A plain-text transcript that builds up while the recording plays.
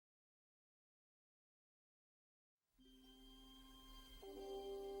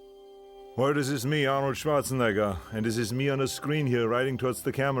Well, this is me, Arnold Schwarzenegger, and this is me on the screen here, riding towards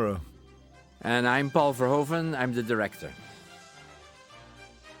the camera. And I'm Paul Verhoven, I'm the director.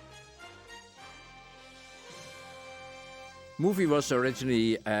 Movie was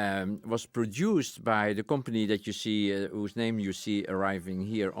originally was produced by the company that you see, whose name you see arriving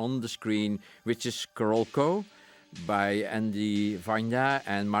here on the screen, which is Carolco, by Andy Vanya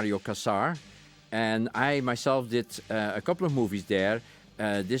and Mario Casar. And I myself did a couple of movies there,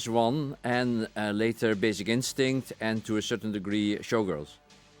 this one and later Basic Instinct and to a certain degree Showgirls.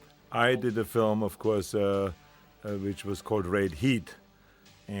 I did a film, of course, which was called Red Heat.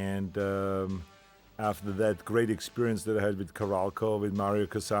 And after that great experience that I had with Carolco, with Mario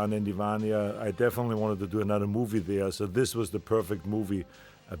Casar and Divania, I definitely wanted to do another movie there. So this was the perfect movie.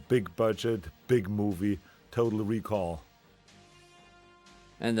 A big budget, big movie, Total Recall.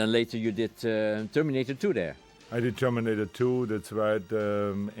 And then later you did Terminator 2 there. I did Terminator 2, that's right.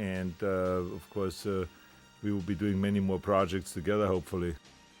 Of course, we will be doing many more projects together, hopefully.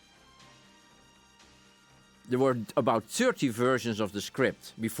 There were about 30 versions of the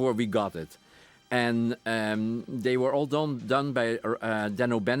script before we got it. And they were all done by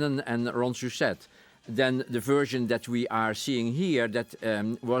Dan O'Bannon and Ron Shusett. Then the version that we are seeing here, that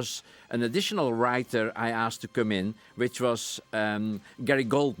was an additional writer I asked to come in, which was Gary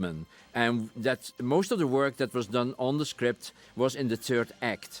Goldman. And that most of the work that was done on the script was in the third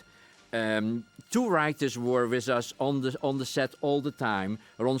act. Two writers were with us on the set all the time,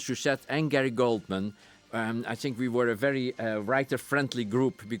 Ron Shusett and Gary Goldman. I think we were a very writer-friendly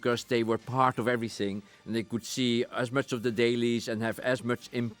group because they were part of everything and they could see as much of the dailies and have as much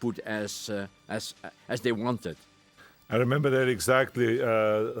input as they wanted. I remember that exactly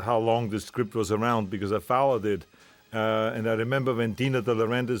how long the script was around because I followed it. And I remember when Dino De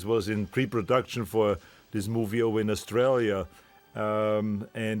Laurentiis was in pre-production for this movie over in Australia,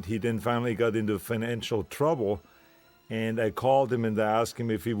 and he then finally got into financial trouble. And I called him and I asked him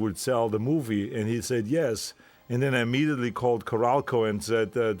if he would sell the movie, and he said yes. And then I immediately called Carolco and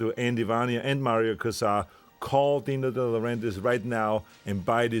said to Andy Vanya and Mario Casar, call Dino De Laurentiis right now and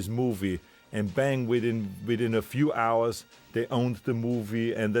buy this movie. And bang, within a few hours, they owned the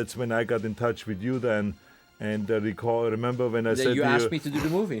movie, and that's when I got in touch with you then. And remember when I said you asked me to do the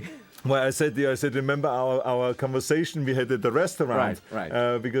movie. Well, I said, remember our conversation we had at the restaurant?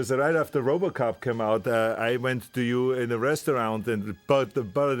 Right. Because right after RoboCop came out, I went to you in a restaurant and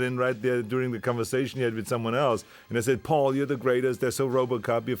butted in right there during the conversation you had with someone else. And I said, Paul, you're the greatest. There's so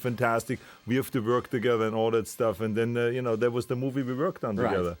RoboCop. You're fantastic. We have to work together and all that stuff. And then, that was the movie we worked on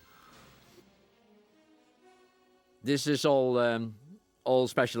together. This is all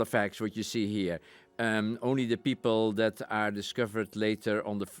special effects, what you see here. Only the people that are discovered later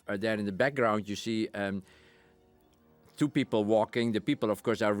are there in the background. You see two people walking. The people, of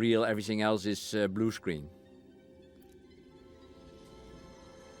course, are real. Everything else is blue screen.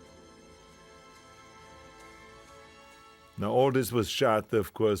 Now, all this was shot,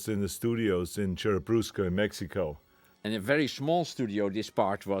 of course, in the studios in Churubusco in Mexico. And a very small studio this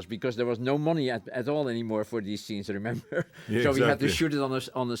part was, because there was no money at all anymore for these scenes, remember? Yeah, so we had to exactly. shoot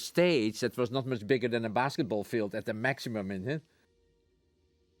it on a stage that was not much bigger than a basketball field at the maximum in it.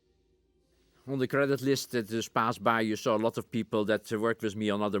 On the credit list that just passed by, you saw a lot of people that worked with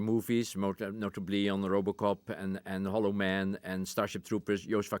me on other movies, notably on RoboCop and Hollow Man and Starship Troopers,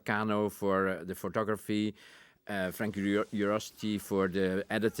 Jos Vacano for the photography, Frankie Urosty for the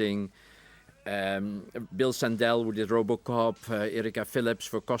editing, Bill Sandell, who did RoboCop, Erika Phillips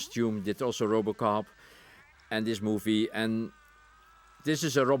for costume, did also RoboCop, and this movie. And this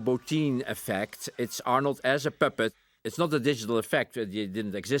is a Rob Bottin effect. It's Arnold as a puppet. It's not a digital effect. It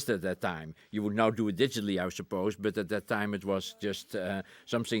didn't exist at that time. You would now do it digitally, I suppose, but at that time it was just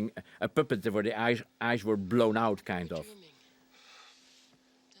something, a puppet where the eyes were blown out, kind of.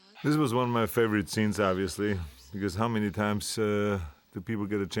 This was one of my favorite scenes, obviously, because how many times do people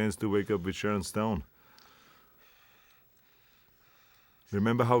get a chance to wake up with Sharon Stone?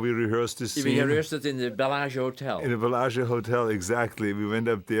 Remember how we rehearsed this scene? We rehearsed it in the Bellagio Hotel. In the Bellagio Hotel, exactly. We went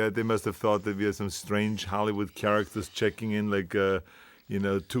up there. They must have thought that we had some strange Hollywood characters checking in, like,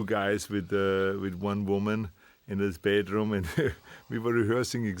 two guys with one woman in this bedroom. And we were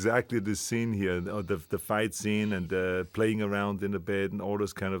rehearsing exactly this scene here, the fight scene and playing around in the bed and all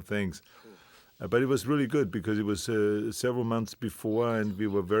those kind of things. But it was really good because it was several months before and we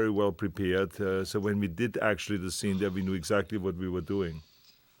were very well prepared. So when we did actually the scene there, we knew exactly what we were doing.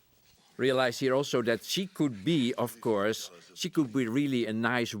 Realize here also that she could be, of course, really a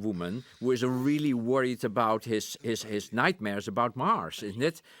nice woman who is really worried about his nightmares about Mars, isn't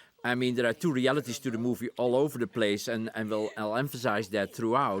it? I mean, there are two realities to the movie all over the place, and I'll emphasize that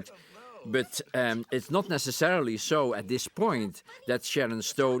throughout. But it's not necessarily so at this point that Sharon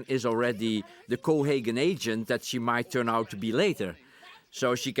Stone is already the Cohagen agent that she might turn out to be later.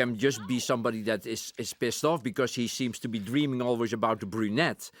 So she can just be somebody that is pissed off because he seems to be dreaming always about the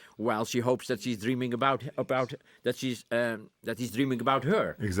brunette, while she hopes that she's dreaming about that he's dreaming about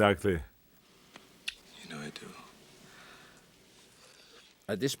her. Exactly. You know I do.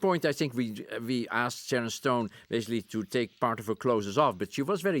 At this point, I think we asked Sharon Stone basically to take part of her clothes off, but she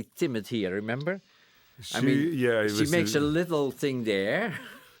was very timid here. Remember? She makes a little thing there.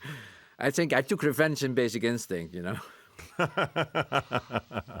 I think I took revenge in Basic Instinct, you know.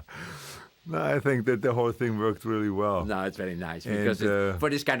 No, I think that the whole thing worked really well. No, it's very nice because for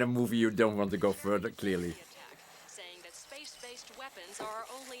this kind of movie, you don't want to go further. Clearly. Saying that space-based weapons are our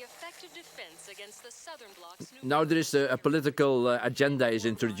only effective defense against the Southern Bloc's Now there is a political agenda is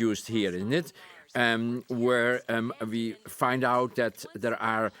introduced here, isn't it? Where we find out that there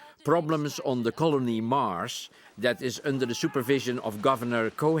are problems on the colony Mars that is under the supervision of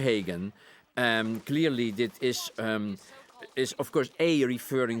Governor Cohagen. Clearly, this is of course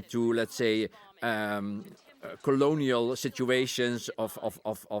referring to, let's say, colonial situations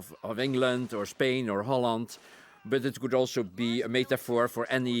of England or Spain or Holland, but it could also be a metaphor for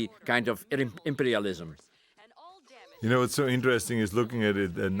any kind of imperialism. You know, what's so interesting is looking at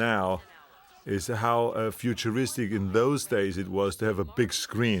it now, is how futuristic in those days it was to have a big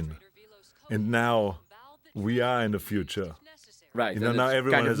screen. And now we are in the future. Right. You know, now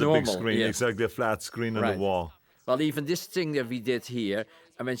everyone kind of has normal, a big screen, yes. exactly a flat screen on Right. the wall. Well, even this thing that we did here,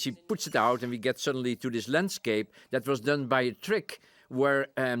 and when she puts it out and we get suddenly to this landscape, that was done by a trick where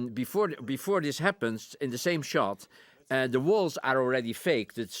before this happens, in the same shot, the walls are already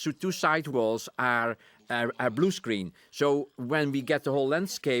fake. The two side walls are blue screen. So when we get the whole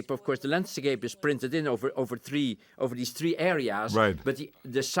landscape, of course, the landscape is printed in over these three areas. Right. But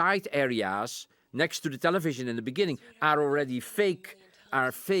the side areas next to the television in the beginning are already fake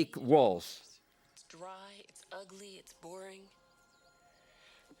walls. It's dry, it's ugly, it's boring.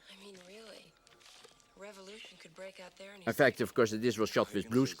 I mean, really, revolution could break out there. In fact, of course, this was shot with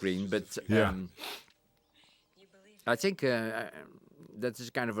blue screen, but Yeah. I think that is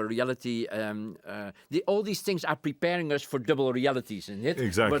kind of a reality. All these things are preparing us for double realities, isn't it?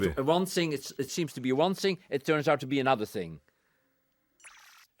 Exactly. But one thing, it seems to be one thing, it turns out to be another thing.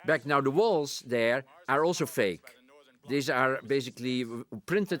 Back now, the walls there are also fake. These are basically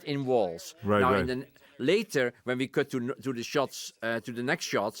printed in walls. Right, now, right. Later, when we cut to the shots, to the next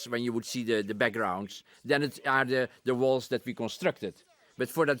shots, when you would see the backgrounds, then it are the walls that we constructed. But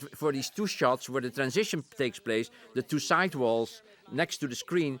for these two shots where the transition takes place, the two side walls next to the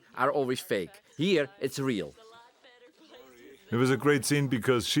screen are always fake. Here, it's real. It was a great scene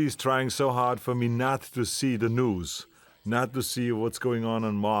because she's trying so hard for me not to see the news, not to see what's going on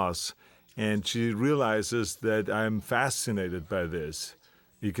Mars. And she realizes that I'm fascinated by this.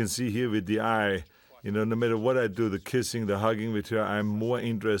 You can see here with the eye, you know, no matter what I do, the kissing, the hugging with her, I'm more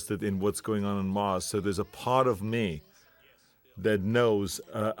interested in what's going on Mars. So there's a part of me that knows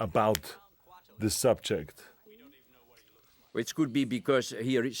about the subject. Which could be because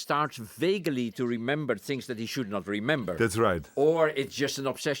he starts vaguely to remember things that he should not remember. That's right. Or it's just an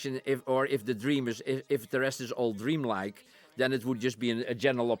obsession, if the dream is, if the rest is all dreamlike, then it would just be a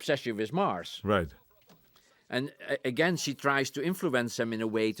general obsession with Mars. Right. And again, she tries to influence him in a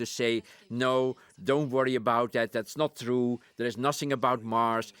way to say, no, don't worry about that. That's not true. There is nothing about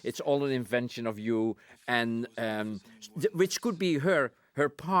Mars. It's all an invention of you. And which could be her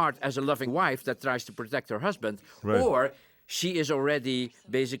part as a loving wife that tries to protect her husband. Right. Or she is already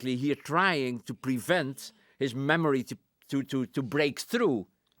basically here trying to prevent his memory to break through.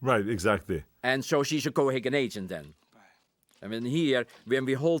 Right, exactly. And so she's a Cohagen agent then. I mean, here, when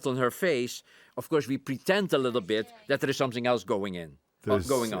we hold on her face, of course, we pretend a little bit that there is something else going on.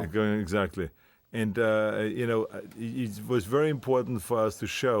 Exactly. And, you know, it was very important for us to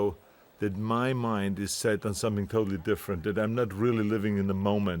show that my mind is set on something totally different, that I'm not really living in the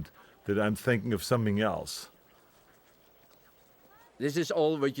moment, that I'm thinking of something else. This is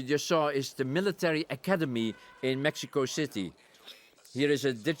all what you just saw is the military academy in Mexico City. Here is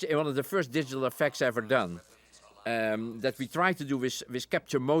one of the first digital effects ever done. That we tried to do with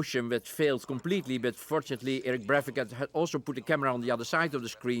capture motion, but failed completely. But fortunately, Eric Breivik had also put the camera on the other side of the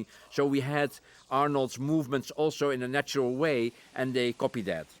screen, so we had Arnold's movements also in a natural way, and they copied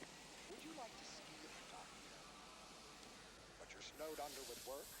that.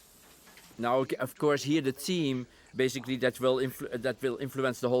 Now, of course, here the theme basically that will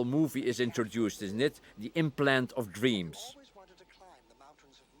influence the whole movie is introduced, isn't it? The implant of dreams. Always wanted to climb the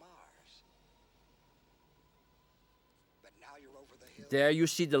mountains of Mars. But There you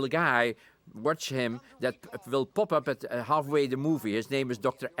see the guy, watch him, that will pop up at halfway the movie. His name is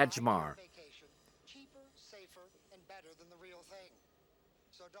Dr. Edgemar.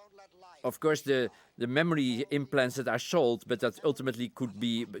 Of course, the memory implants that are sold, but that ultimately could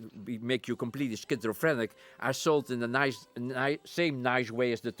make you completely schizophrenic, are sold in the same nice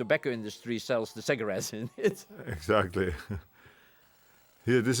way as the tobacco industry sells the cigarettes in it. Exactly.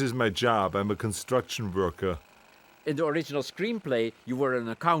 Here, this is my job. I'm a construction worker. In the original screenplay, you were an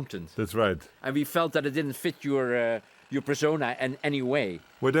accountant. That's right. And we felt that it didn't fit your persona in any way.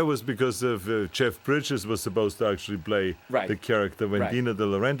 Well, that was because of Jeff Bridges was supposed to actually play the character when Dina De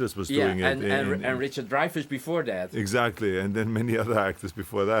Laurentiis was doing it. And Richard Dreyfuss before that. Exactly, and then many other actors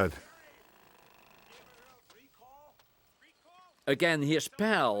before that. Again, his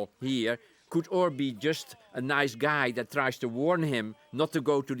pal here could or be just a nice guy that tries to warn him not to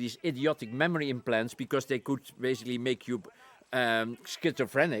go to these idiotic memory implants because they could basically make you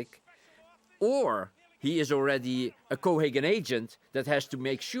schizophrenic, or he is already a Cohagen agent that has to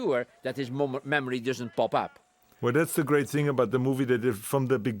make sure that his memory doesn't pop up. Well, that's the great thing about the movie, that from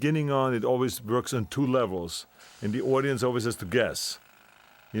the beginning on, it always works on two levels, and the audience always has to guess,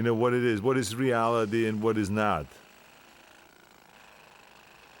 you know, what it is, what is reality and what is not.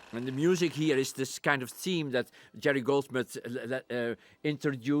 And the music here is this kind of theme that Jerry Goldsmith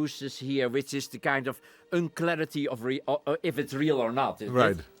introduces here, which is the kind of unclarity of if it's real or not.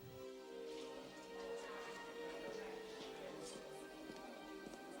 Right.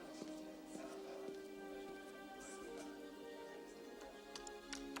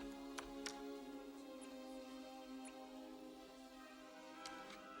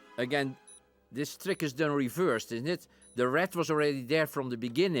 Again, this trick is done reversed, isn't it? The red was already there from the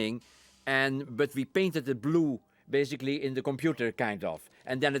beginning, but we painted it blue, basically in the computer, kind of.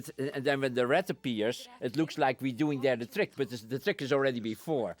 And then when the red appears, it looks like we're doing there the trick, but the trick is already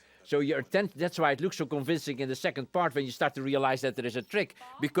before. So that's why it looks so convincing in the second part when you start to realize that there is a trick,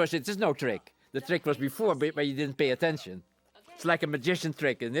 because it is no trick. The trick was before, but you didn't pay attention. It's like a magician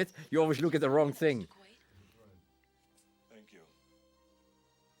trick, isn't it? You always look at the wrong thing.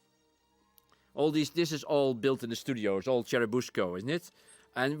 This is all built in the studio. It's all Cherubusco, isn't it?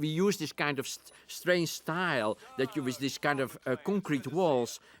 And we use this kind of strange style with this kind of concrete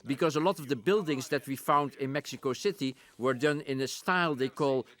walls, because a lot of the buildings that we found in Mexico City were done in a style they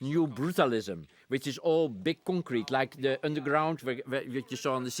call New Brutalism, which is all big concrete, like the underground, which you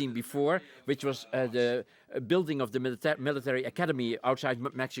saw on the scene before, which was the building of the military academy outside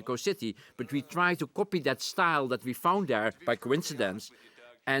Mexico City. But we try to copy that style that we found there by coincidence,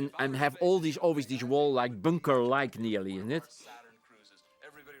 and have always these wall-like, bunker-like nearly, isn't it?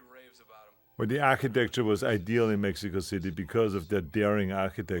 Well, the architecture was ideal in Mexico City because of their daring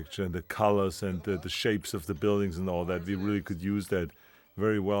architecture and the colors and the shapes of the buildings and all that. We really could use that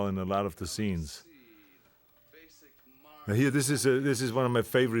very well in a lot of the scenes. Now here, this is one of my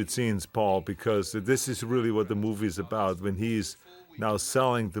favorite scenes, Paul, because this is really what the movie is about, when he is now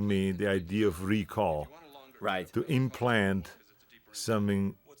selling to me the idea of recall. Right. To implant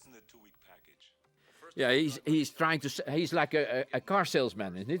something. Yeah, he's like a car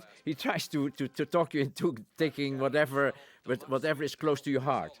salesman, isn't it? He tries to talk you into taking whatever is close to your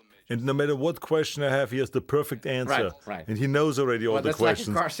heart. And no matter what question I have, he has the perfect answer. Right. And he knows already all the questions.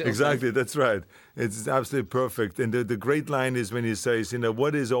 Like a car salesman. Exactly, that's right. It's absolutely perfect. And the great line is when he says, you know,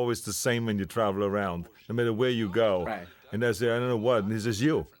 what is always the same when you travel around, no matter where you go. Right. And I say, I don't know what. And he says,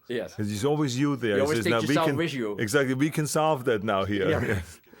 you. Yes. And he's always you there. You always says, take yourself with you. Exactly, we can solve that now here. Yeah.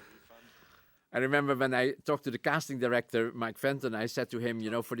 Yes. I remember when I talked to the casting director, Mike Fenton, I said to him, you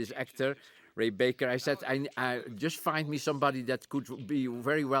know, for this actor, Ray Baker, I said, I just find me somebody that could be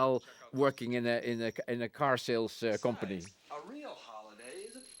very well working in a car sales company. A real holiday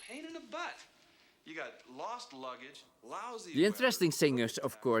is a pain in the butt. You got lost luggage, lousy. The interesting thing is,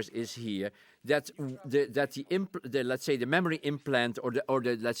 of course, is here that let's say the memory implant or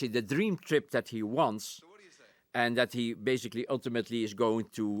the let's say the dream trip that he wants, and that he basically ultimately is going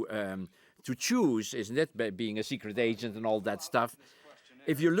to choose, isn't it, by being a secret agent and all that stuff.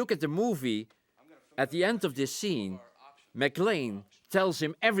 If you look at the movie, at the end of this scene, McLean tells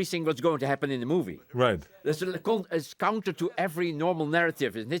him everything what's going to happen in the movie. Right. It's counter to every normal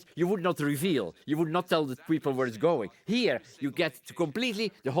narrative, isn't it? You would not reveal. You would not tell the people where it's going. Here, you get to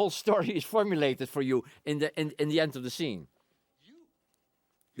completely, the whole story is formulated for you in the end of the scene.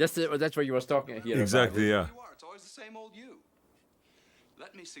 That's what you was talking here exactly, about. Yeah. You are. It's always the same old you.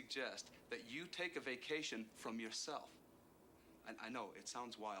 Let me suggest that you take a vacation from yourself. And I know, it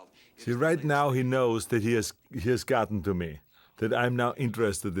sounds wild. See, right now he knows that he has gotten to me, that I'm now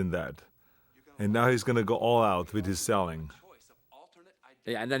interested in that. And now he's going to go all out with his selling.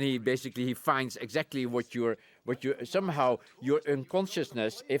 Yeah, and then he finds exactly what you somehow your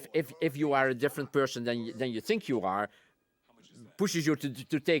unconsciousness, if you are a different person than you think you are, pushes you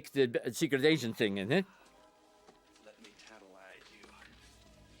to take the secret agent thing, isn't it? Let me tantalize you.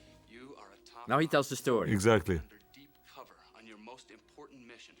 You are a top Now he tells the story. Exactly. under deep cover on your most important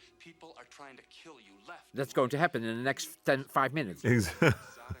mission. People are trying to kill you left. That's going to happen in the next 5 minutes. Exotic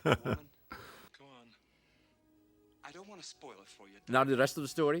woman. Go on. I don't want to spoil it for you, Doc, Now the rest of the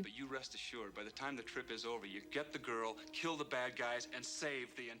story. but you rest assured, by the time the trip is over, you get the girl, kill the bad guys, and save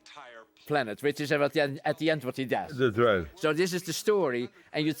the entire Planet, which is at the end what he does. That's right. So this is the story,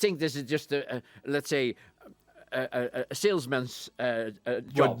 and you think this is just let's say, a salesman's But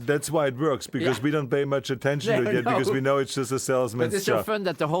job. that's why it works, because Yeah. we don't pay much attention to it yet, No. because we know it's just a But salesman's it's so job. fun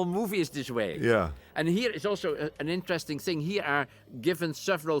that the whole movie is this way. Yeah. And here is also an interesting thing. Here are given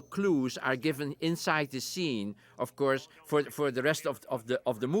several clues are given inside the scene, of course, for the rest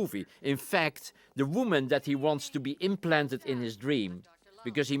of the movie. In fact, the woman that he wants to be implanted in his dream,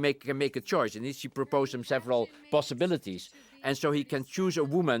 because he can make a choice, and she proposed him several possibilities, and so he can choose a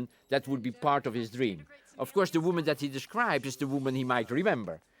woman that would be part of his dream. Of course, the woman that he describes is the woman he might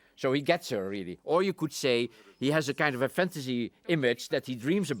remember. So he gets her, really. Or you could say he has a kind of a fantasy image that he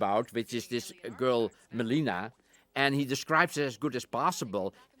dreams about, which is this girl, Melina, and he describes it as good as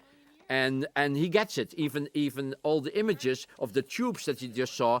possible. And he gets it. Even all the images of the tubes that you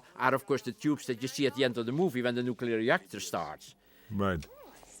just saw are, of course, the tubes that you see at the end of the movie when the nuclear reactor starts. Right.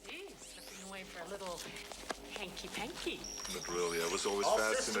 See, slipping away for a little hanky-panky. But really, I was always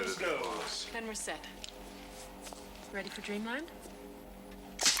fascinated. Then we're set. Ready for Dreamland?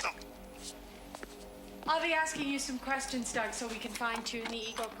 I'll be asking you some questions, Doug, so we can fine-tune the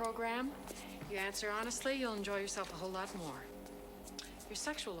ego program. You answer honestly, you'll enjoy yourself a whole lot more. Your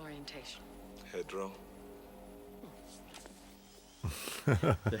sexual orientation. Hetero.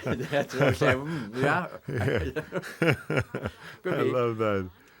 That's what I say. Yeah. I love that.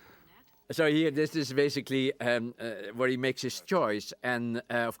 So here, this is basically where he makes his choice, and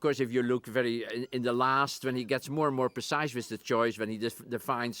of course, if you look in the last, when he gets more and more precise with the choice, when he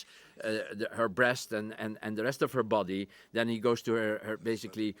defines her breast and the rest of her body, then he goes to her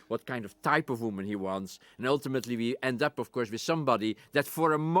basically what kind of type of woman he wants, and ultimately we end up, of course, with somebody that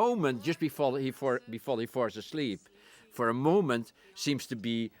for a moment, just before he falls asleep, for a moment seems to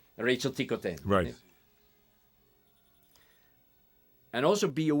be Rachel Ticotin. Right. And also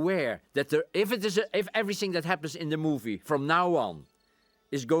be aware that if everything that happens in the movie from now on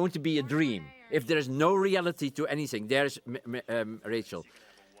is going to be a dream, if there is no reality to anything, there's Rachel.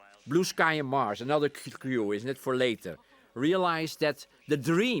 Blue Sky and Mars, another clue, isn't it, for later. Realize that the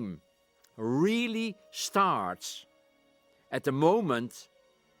dream really starts at the moment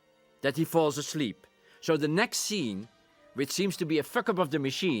that he falls asleep. So the next scene, which seems to be a fuck up of the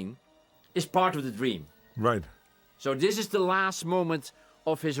machine, is part of the dream. Right. So this is the last moment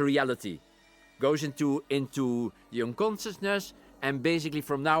of his reality. Goes into the unconsciousness, and basically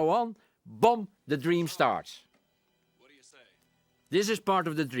from now on, boom, the dream starts. What do you say? This is part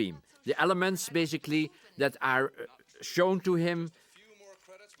of the dream. The elements basically that are shown to him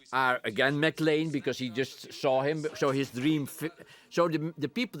are again McLean, because he just saw him. So his dream. So the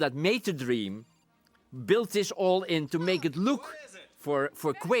people that made the dream built this all in to make it look for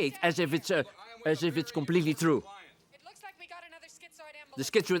Quaid as if it's completely true. The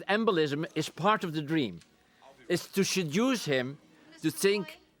schizoid embolism is part of the dream. It's to seduce him to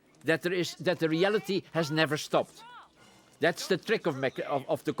think that the reality has never stopped. That's the trick of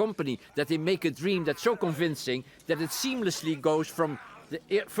the company, that they make a dream that's so convincing that it seamlessly goes from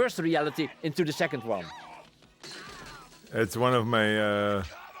the first reality into the second one. It's one of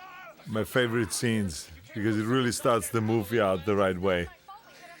my favorite scenes, because it really starts the movie out the right way.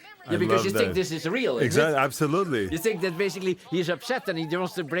 Yeah, because you think this is real, isn't Exactly, it? absolutely. You think that basically he's upset and he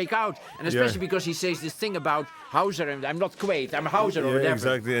wants to break out, and especially because he says this thing about Hauser, and I'm not Quaid, I'm Hauser or Yeah, whatever.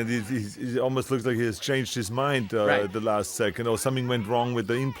 exactly, and he almost looks like he has changed his mind Right. at the last second, or something went wrong with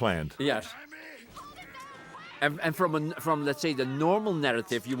the implant. Yes. And from let's say the normal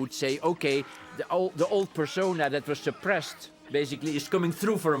narrative, you would say, okay, the old persona that was suppressed basically is coming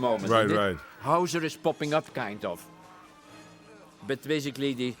through for a moment. Right, isn't it? right. Hauser is popping up, kind of. But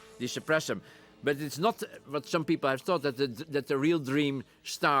basically, they suppress him. But it's not what some people have thought, that the real dream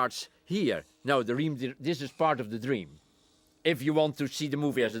starts here. No, this is part of the dream. If you want to see the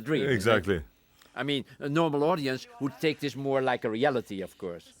movie as a dream. isn't it? Exactly. I mean, a normal audience would take this more like a reality, of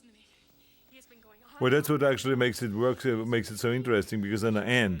course. Well, that's what actually makes it work, makes it so interesting, because in the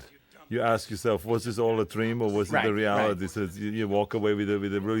end, you ask yourself, was this all a dream or was it Right, the reality? right. So you walk away with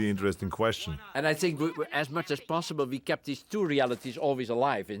a really interesting question. And I think as much as possible, we kept these two realities always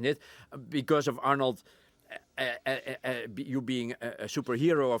alive, isn't it? Because of Arnold, you being a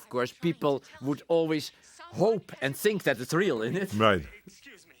superhero, of course, people would always hope and think that it's real, isn't it? Right.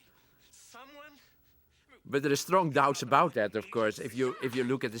 Excuse me. Someone? But there are strong doubts about that, of course, if you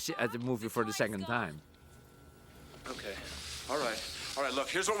look at the movie for the second time. Okay. All right. All right, look,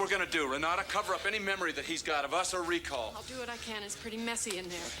 here's what we're gonna do. Renata, cover up any memory that he's got of us or recall. I'll do what I can. It's pretty messy in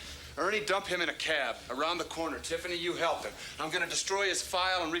there. Ernie, dump him in a cab around the corner. Tiffany, you help him. I'm gonna destroy his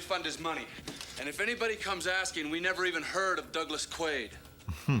file and refund his money. And if anybody comes asking, we never even heard of Douglas Quaid.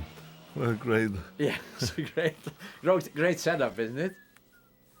 Well, great. Yeah, it's a great setup, isn't it?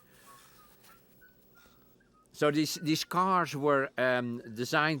 So these cars were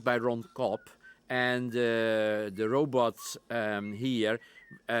designed by Ron Kopp, and the robots here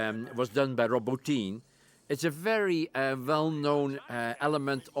was done by Rob Bottin. It's a very well-known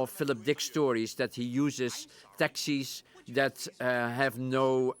element of Philip Dick's stories that he uses taxis that have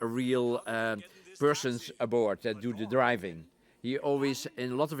no real persons aboard that do the driving. He always,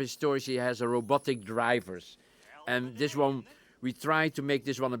 in a lot of his stories, he has a robotic drivers. And this one, we try to make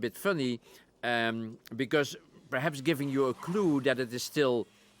this one a bit funny because perhaps giving you a clue that it is still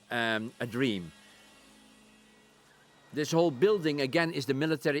a dream. This whole building, again, is the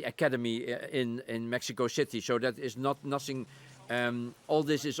military academy in Mexico City. So that is nothing, all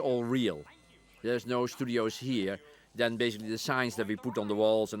this is all real. There's no studios here. Then basically the signs that we put on the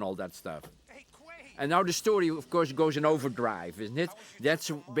walls and all that stuff. And now the story, of course, goes in overdrive, isn't it?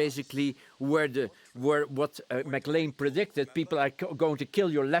 That's basically where what McLean predicted. People are going to kill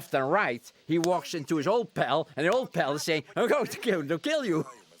you left and right. He walks into his old pal, and the old pal is saying, "I'm going to kill you."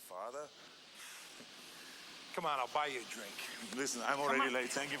 My father. Come on, I'll buy you a drink. Listen, I'm already late.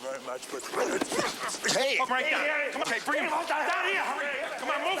 Thank you very much, but hey, Come right down. Come on, okay, bring him down here. Hurry. Come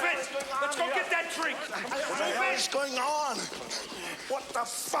on, move it. Let's go get that drink. what the hell is going on? What the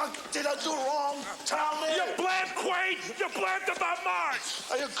fuck did I do wrong? Tell me. You blamed Quaid. You blamed about Mars.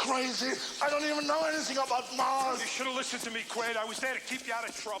 Are you crazy? I don't even know anything about Mars. You should have listened to me, Quaid. I was there to keep you out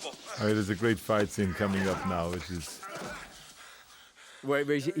of trouble. Oh, there's a great fight scene coming up now, which is... Where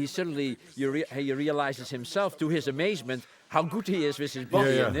he suddenly, he realizes himself, to his amazement, how good he is with his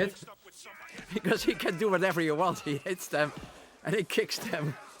body, Yeah, isn't it? Because he can do whatever he wants. He hits them, and he kicks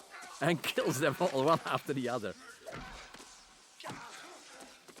them, and kills them all, one after the other.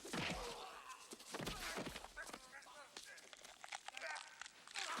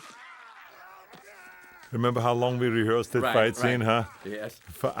 Remember how long we rehearsed that fight scene, huh? Yes.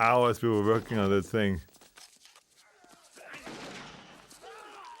 For hours we were working on that thing.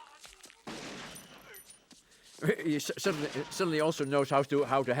 He suddenly also knows how to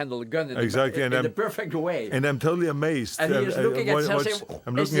handle a gun in, Exactly, in the perfect way. And I'm totally amazed. And he is looking at himself saying,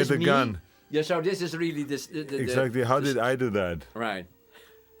 I'm "Is looking at this the me?" gun. Yeah, so this is really this. Exactly, how did I do that? Right.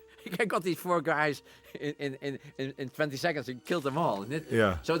 He got these four guys in 20 seconds and killed them all, isn't it?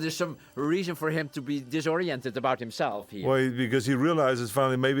 Yeah. So there's some reason for him to be disoriented about himself here. Well, because he realizes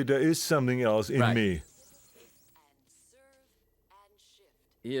finally maybe there is something else in Right. me.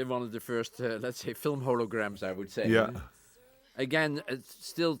 Here, one of the first, let's say, film holograms, I would say. Yeah. Again,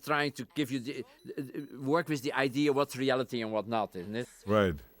 still trying to give you work with the idea what's reality and what not, isn't it?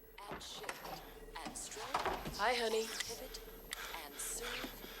 Right. Hi, honey. Pivot and serve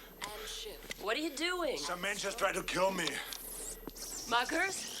and shift. What are you doing? Some men just tried to kill me.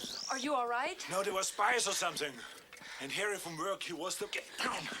 Muggers? Are you all right? No, they were spies or something. And Harry from work, he was the...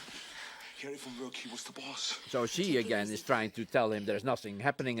 Harry from work, he was the boss. So she, again, is trying to tell him there's nothing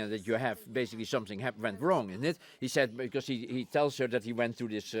happening and that you have basically something went wrong, isn't it? He said, because he tells her that he went through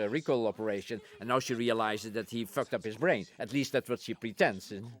this recall operation, and now she realizes that he fucked up his brain. At least that's what she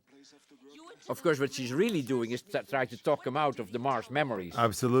pretends. Isn't it? Of course, what she's really doing is try to talk him out of the Mars memories.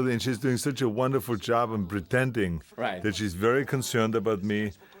 Absolutely, and she's doing such a wonderful job in pretending Right. that she's very concerned about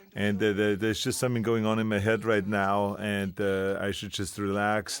me, and there's just something going on in my head right now, and I should just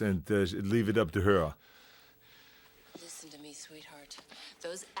relax and leave it up to her. Listen to me, sweetheart.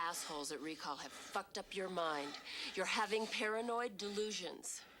 Those assholes at Recall have fucked up your mind. You're having paranoid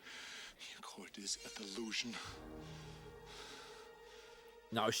delusions. You call this a delusion?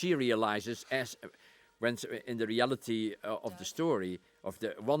 Now she realizes, when in the reality of the story,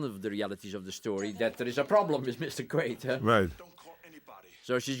 one of the realities of the story, that there is a problem with Mr. Quaid. Huh? Right. Don't call anybody.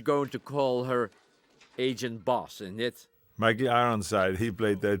 So she's going to call her agent boss, isn't it? Mikey Ironside, he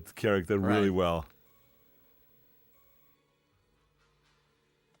played that character really Right. well.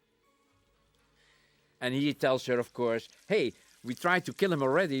 And he tells her, of course, hey, We tried to kill him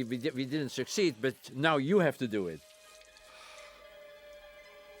already. We didn't succeed, but now you have to do it.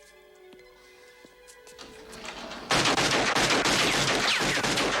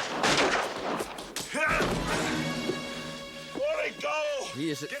 Laurie, go! He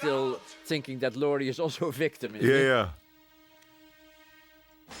is Get still out! thinking that Laurie is also a victim. Isn't Yeah, he? yeah.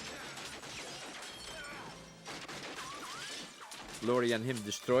 Laurie and him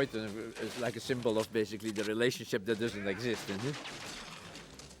destroyed, and it's like a symbol of basically the relationship that doesn't exist, isn't it?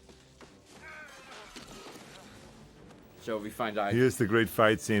 So we find out. Here's the great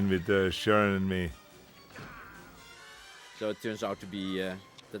fight scene with Sharon and me. So it turns out to be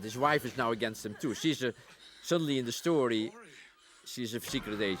that his wife is now against him too. She's suddenly in the story, she's a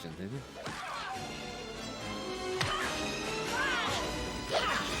secret agent, isn't it?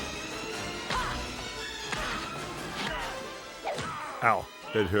 Ow,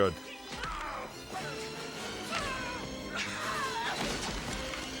 that hurt.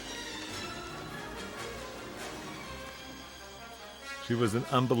 She was an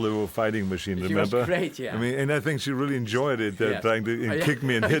unbelievable fighting machine, She was remember? great, yeah. I mean, and I think she really enjoyed it, Yeah. trying to Yeah. kick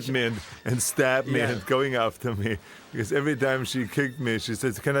me and hit me and stab me Yeah. and going after me. Because every time she kicked me, she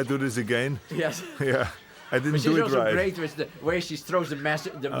says, "Can I do this again?" Yes. Yeah, I didn't But do she's it also right. great with the way she throws the knife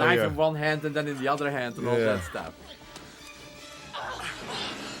yeah. in one hand and then in the other hand and all Yeah. that stuff.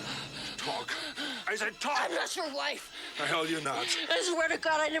 Talk. I said talk! I'm not your wife. The hell you're not. I swear to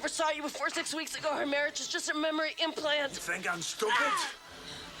God, I never saw you before 6 weeks ago. Her marriage is just a memory implant. Think I'm stupid?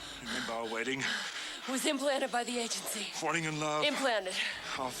 Remember our wedding? Was implanted by the agency. Falling in love? Implanted.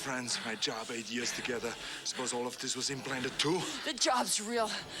 Our friends, my job, 8 years together. Suppose all of this was implanted too? The job's real.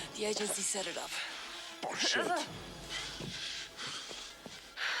 The agency set it up. Bullshit.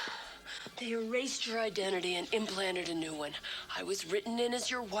 They erased your identity and implanted a new one. I was written in as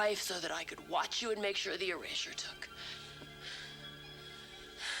your wife so that I could watch you and make sure the erasure took.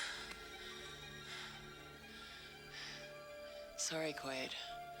 Sorry, Quaid.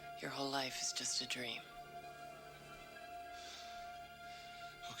 Your whole life is just a dream.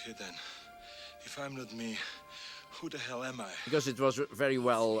 Okay then. If I'm not me, who the hell am I? Because it was very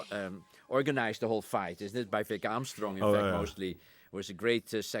well organized, the whole fight, isn't it? By Vic Armstrong, in Oh, fact, yeah. mostly. Was a great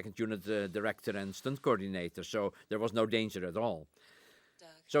second unit director and stunt coordinator, so there was no danger at all.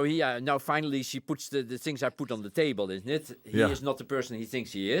 So he now finally she puts the things I put on the table, isn't it? He Yeah. is not the person he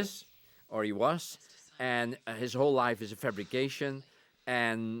thinks he is, or he was, and his whole life is a fabrication,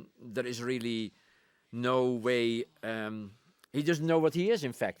 and there is really no way. He doesn't know what he is,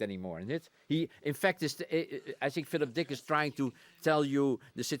 in fact, anymore, isn't it? He, in fact, is. I think Philip Dick is trying to tell you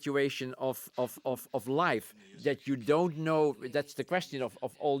the situation of life, that you don't know. That's the question of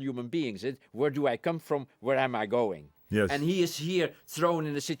all human beings. Where do I come from? Where am I going? Yes. And he is here thrown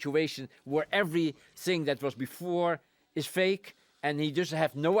in a situation where everything that was before is fake, and he just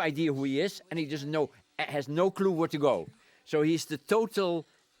have no idea who he is, and he doesn't know, has no clue where to go. So he's the total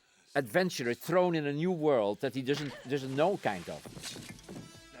adventurer thrown in a new world that he doesn't know, kind of.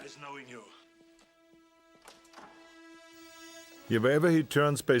 Nice knowing you. Yeah, wherever he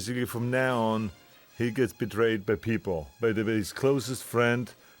turns, basically from now on, he gets betrayed by people, by his closest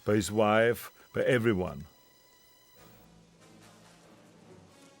friend, by his wife, by everyone.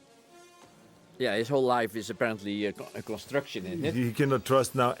 Yeah, his whole life is apparently a construction, isn't it? He cannot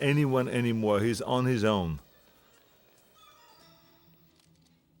trust now anyone anymore. He's on his own.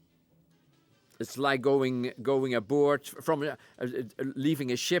 It's like going aboard from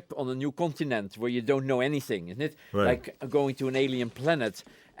leaving a ship on a new continent where you don't know anything, isn't it? Right. Like going to an alien planet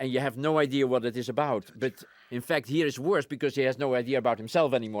and you have no idea what it is about. But in fact, here is worse because he has no idea about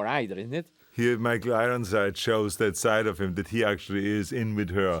himself anymore either, isn't it? Here, Michael Ironside shows that side of him, that he actually is in with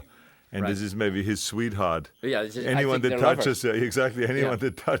her. And Right. this is maybe his sweetheart. Yeah, this is, I Anyone think that they're touches lovers. her, exactly, anyone Yeah.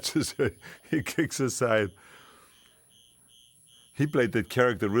 that touches her, he kicks aside. He played that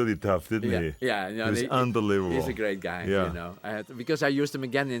character really tough, didn't Yeah, he? yeah, no, He was he- unbelievable. He's a great guy, Yeah. you know. Because I used him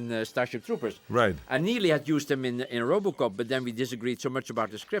again in Starship Troopers. Right. I nearly had used him in RoboCop, but then we disagreed so much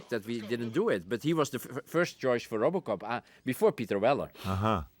about the script that we didn't do it. But he was the first choice for RoboCop before Peter Weller.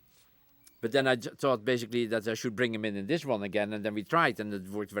 Uh-huh. But then I thought basically that I should bring him in this one again, and then we tried, and it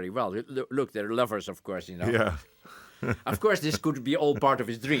worked very well. Look, they're lovers, of course, you know. Yeah. Of course, this could be all part of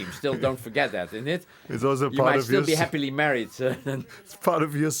his dream. Still, don't forget that, isn't it? It's also You part might of still your be happily married. It's part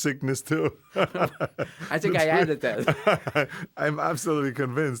of your sickness too. I think I added that. I'm absolutely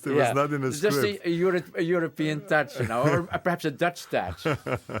convinced it was not in a It's script. just a European touch, you know, or perhaps a Dutch touch.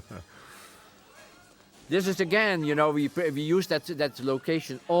 This is again, you know, we used that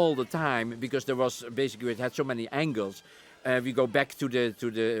location all the time because there was basically it had so many angles. We go back to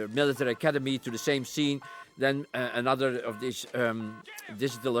the military academy, to the same scene. Then another of these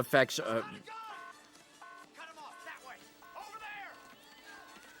digital effects.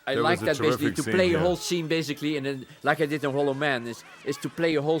 I That like was a that basically terrific to scene, play a yeah. whole scene basically like I did in Hollow Man is to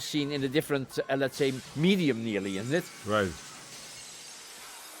play a whole scene in a different let's say medium nearly, isn't it? Right.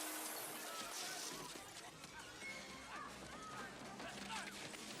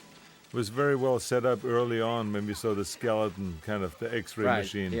 It was very well set up early on when we saw the skeleton, kind of the X-ray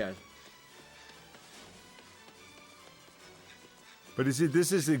machine. Yeah. But you see,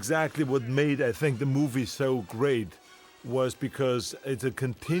 this is exactly what made, I think, the movie so great, was because it's a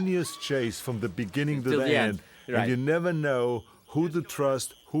continuous chase from the beginning to Till the the end. end, And right. you never know who to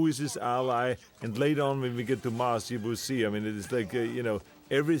trust, who is his ally. And later on, when we get to Mars, you will see, I mean, it is like,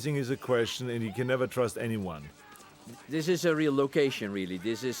 everything is a question and you can never trust anyone. This is a real location, really.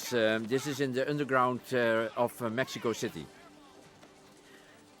 This is in the underground of Mexico City.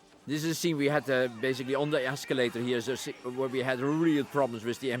 This is a scene we had basically on the escalator here, where we had real problems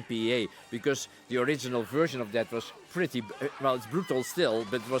with the MPA, because the original version of that was pretty, well, it's brutal still,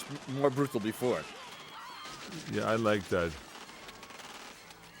 but it was more brutal before. Yeah, I like that.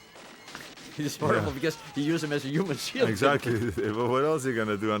 It's horrible Yeah. because you use him as a human shield. Exactly. What else are you going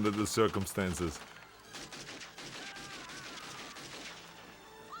to do under the circumstances?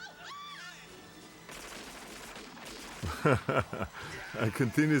 I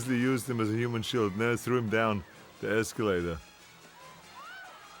continuously used him as a human shield, then I threw him down the escalator.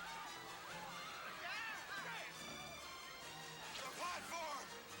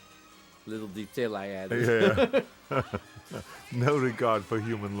 Little detail I added. Yeah. No regard for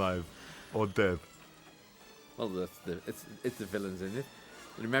human life or death. Well, it's the villains in it.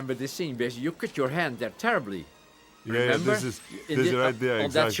 Remember this scene? Basically, you cut your hand there terribly. Yeah, Remember? this is In right there, on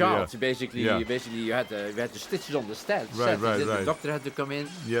exactly. that shot, yeah. basically, Yeah. you had to stitch it on the set. Right, right, The right. doctor had to come in.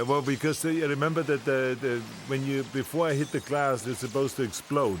 Yeah, well, because I remember that before I hit the glass, it's supposed to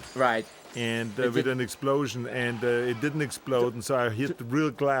explode. Right. And It with did- an explosion, and it didn't explode, and so I hit the real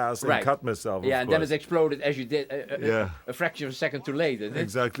glass and Right. cut myself. Yeah, of and then course. it exploded as you did Yeah. a fraction of a second too late. Didn't it?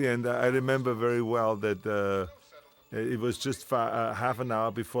 Exactly, and I remember very well that it was just half an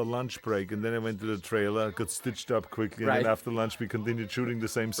hour before lunch break, and then I went to the trailer, got stitched up quickly, and Right. then after lunch we continued shooting the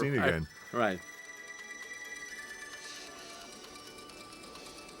same scene again. Right.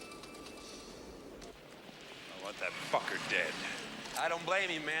 I want that fucker dead. I don't blame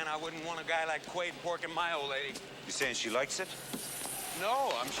you, man. I wouldn't want a guy like Quaid porking my old lady. You saying she likes it?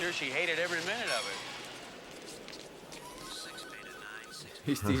 No, I'm sure she hated every minute of it.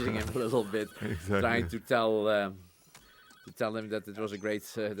 He's teasing him a little bit, Exactly. trying to tell him that it was a great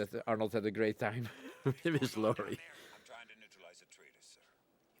that Arnold had a great time with Laurie. I'm trying to neutralize the traitors, sir.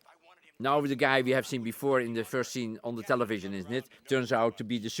 Now the guy we have seen before in the first scene on the television, isn't it? Turns out to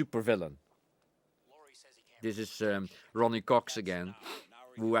be the supervillain. This is Ronnie Cox again,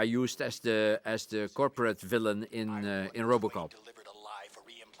 who I used as the corporate villain in RoboCop. Delivered a lie for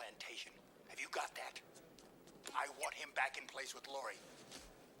reimplantation. Have you got that? I want him back in place with Lori.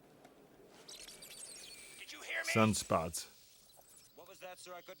 Did you hear me? Sunspots. What was that,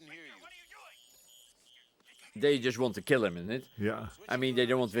 sir? I couldn't hear you. What are you doing? They just want to kill him, isn't it? Yeah. I mean, they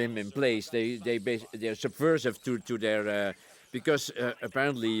don't want him in place. They're subversive to their because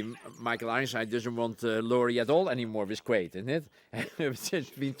apparently Michael Ironside doesn't want Laurie at all anymore with Quaid, isn't it? It's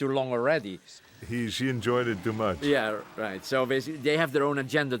been too long already. She enjoyed it too much. Yeah, right. So basically, they have their own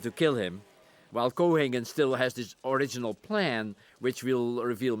agenda to kill him, while Cohagen still has this original plan, which we'll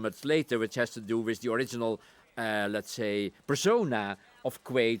reveal much later, which has to do with the original, let's say, persona of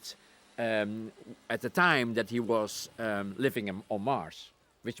Quaid at the time that he was living on Mars,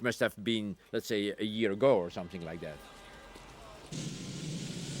 which must have been, let's say, a year ago or something like that.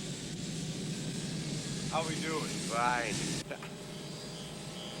 How we doing? Fine.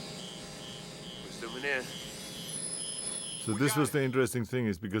 Who's doing there? So this was the interesting thing,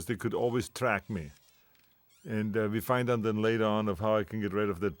 is because they could always track me. And we find out then later on of how I can get rid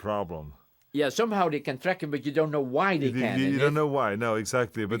of that problem. Yeah, somehow they can track him, but you don't know why they can. You isn't don't it? know why, no,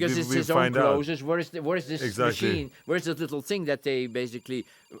 exactly. But Because we, it's we his own find out. clothes. Where is this Exactly. machine? Where's this little thing that they basically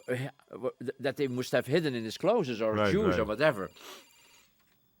that they must have hidden in his clothes or Right, shoes or right. whatever?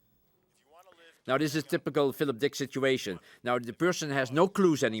 Now this is typical Philip Dick situation. Now the person has no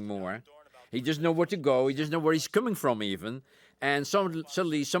clues anymore. He doesn't know where to go. He doesn't know where he's coming from even. And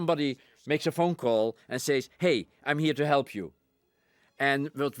suddenly somebody makes a phone call and says, "Hey, I'm here to help you."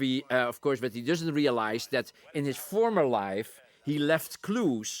 And what we, of course, what he doesn't realize that in his former life he left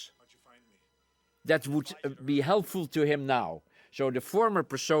clues that would be helpful to him now. So the former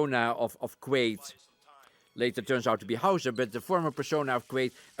persona of Quaid later turns out to be Hauser, but the former persona of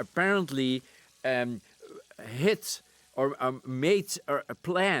Quaid apparently hit or made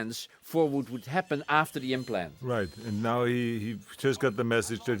plans for what would happen after the implant. Right, and now he just got the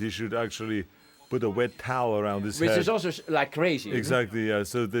message that he should actually put a wet towel around his Which head. is also like crazy. Isn't it? Exactly, yeah,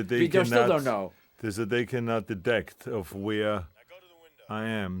 so that they We cannot... still don't know. So they cannot detect of where I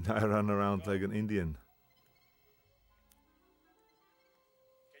am. I run around like an Indian.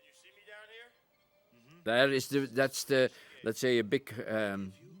 That's the let's say a big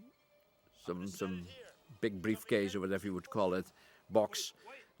some big briefcase or whatever you would call it, box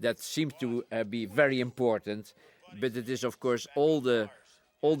that seems to be very important, but it is of course all the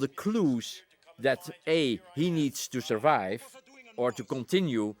clues that he needs to survive or to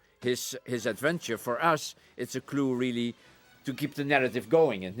continue his adventure. For us, it's a clue really to keep the narrative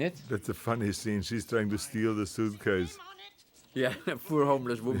going, isn't it? That's a funny scene. She's trying to steal the suitcase. Yeah, poor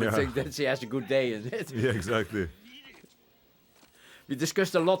homeless woman Yeah. thinks that she has a good day, isn't it? Yeah, exactly. We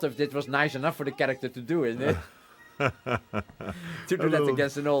discussed a lot if it was nice enough for the character to do, isn't it? To do that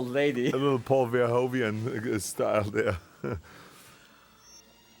against an old lady. A little Paul Verhoeven style there.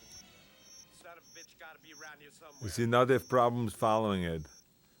 You see, now they have problems following it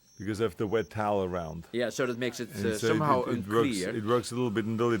because they have the wet towel around. Yeah, so that makes it And so somehow it unclear. It works a little bit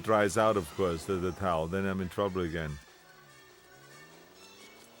until it dries out, of course, the towel. Then I'm in trouble again.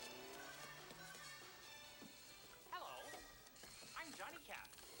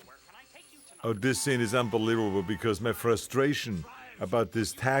 Oh, this scene is unbelievable because my frustration about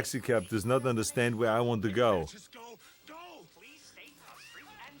this taxi cab does not understand where I want to go. Just go. Please state a street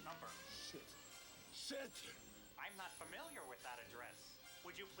and number. Shit. I'm not familiar with that address.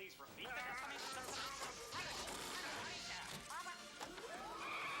 Would you please repeat that information?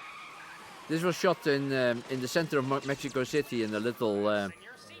 This was shot in the center of Mexico City in a little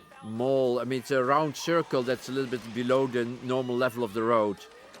mall. I mean, it's a round circle that's a little bit below the normal level of the road.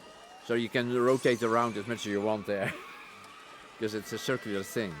 So you can rotate around as much as you want there. Because it's a circular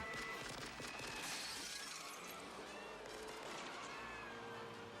thing.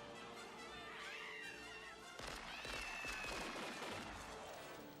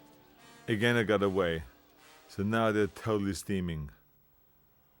 Again, I got away. So now they're totally steaming.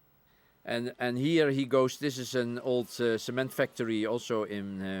 And here he goes. This is an old cement factory also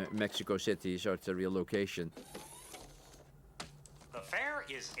in Mexico City, so it's a real location. The fare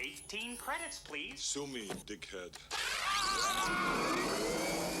is 18 credits, please. Sue me, dickhead.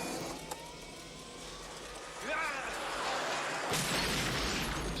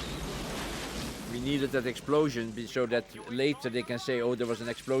 We needed that explosion so that later they can say, oh, there was an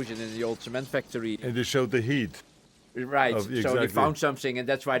explosion in the old cement factory. And they showed the heat. Right, so exactly. they found something, and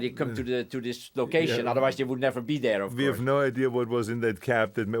that's why they come to this location. Yeah. Otherwise, they would never be there. Of We course. have no idea what was in that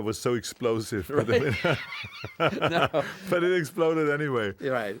cab that was so explosive. Right. No. But it exploded anyway.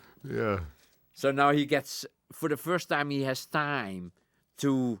 Right. Yeah. So now he gets, for the first time, he has time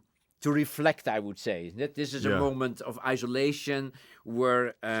to reflect, I would say. This is a Yeah. moment of isolation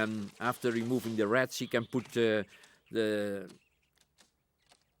where, after removing the rats, he can put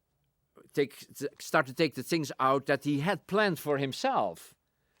start to take the things out that he had planned for himself,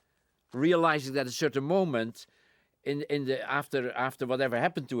 realizing that at a certain moment, after whatever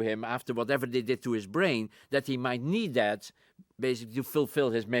happened to him, after whatever they did to his brain, that he might need that basically to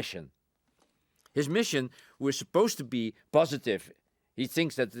fulfill his mission. His mission was supposed to be positive. He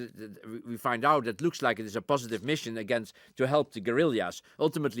thinks that we find out that looks like it is a positive mission to help the guerrillas.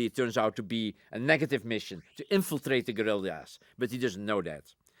 Ultimately, it turns out to be a negative mission, to infiltrate the guerrillas. But he doesn't know that.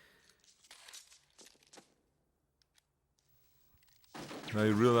 Now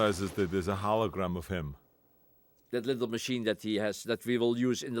he realizes that there's a hologram of him. That little machine that he has, that we will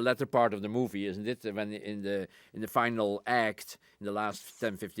use in the latter part of the movie, isn't it? When in the final act, in the last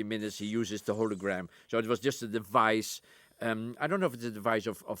 10-15 minutes, he uses the hologram. So it was just a device. I don't know if it's a device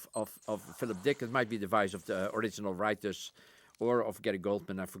of Philip Dick. It might be a device of the original writers or of Gary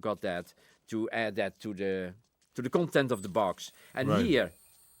Goldman. I forgot that, to add that to the content of the box. And Right. here,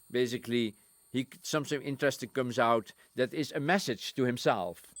 basically, something interesting comes out that is a message to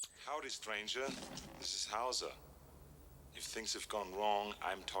himself. Howdy, stranger. This is Hauser. If things have gone wrong,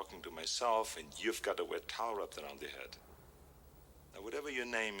 I'm talking to myself, and you've got a wet towel wrapped around your head. Now, whatever your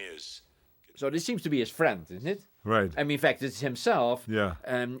name is... So this seems to be his friend, isn't it? Right. I mean, in fact, it's himself Yeah.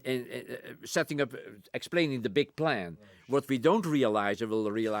 setting up, explaining the big plan. What we don't realize, and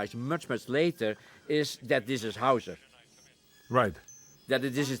we'll realize much, much later, is that this is Hauser. Right. That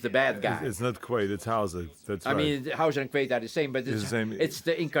this is the bad guy. It's not Quaid, it's Hauser. That's I right. mean, Hauser and Quaid are the same, but It's the same. it's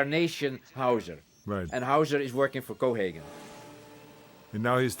the incarnation Hauser. Right. And Hauser is working for Cohagen. And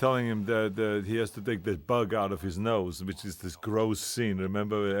now he's telling him that he has to take that bug out of his nose, which is this gross scene.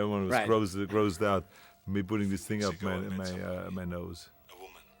 Remember, everyone was Right. grossed out. Me putting this thing up Seagal met my somebody, nose. a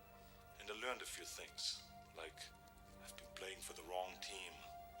woman, and I learned a few things, like I've been playing for the wrong team.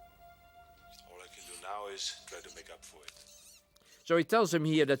 All I can do now is try to make up for it. So he tells him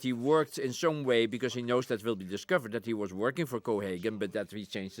here that he worked in some way because he knows that will be discovered that he was working for Cohagen, but that he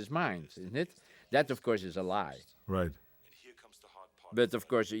changed his mind, isn't it? That, of course, is a lie. Right. And here comes the hard part. But of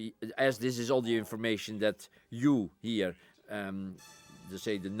course, as this is all the information that you here,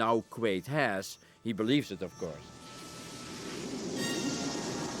 the now Quaid has, he believes it, of course.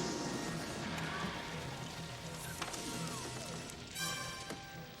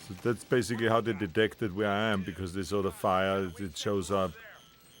 So that's basically how they detected where I am, because they saw the fire, it shows up.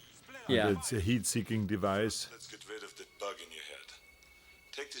 Yeah. And it's a heat-seeking device. Let's get rid of that bug in your head.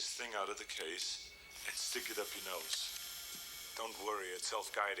 Take this thing out of the case and stick it up your nose. Don't worry, it's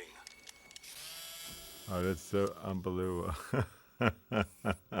self-guiding. Oh, that's so unbelievable.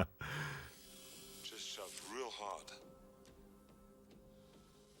 Just shove real hard.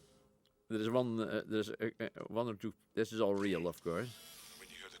 There's one or two. This is all real, of course. When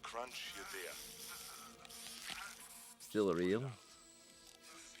you hear the crunch, you're there. Still real. Be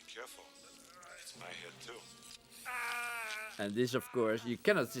careful. It's my head too. And this, of course, you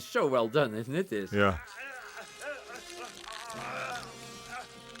cannot. It's so well done, isn't it? This. Yeah.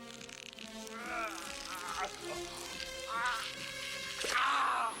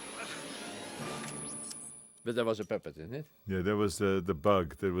 But there was a puppet, isn't it? Yeah, there was the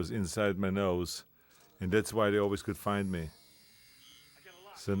bug that was inside my nose, and that's why they always could find me.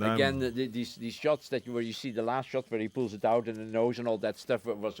 So now Again, these shots where you see the last shot where he pulls it out in the nose and all that stuff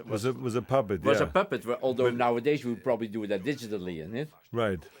was a puppet. was yeah. a puppet. Although nowadays we would probably do that digitally, isn't it?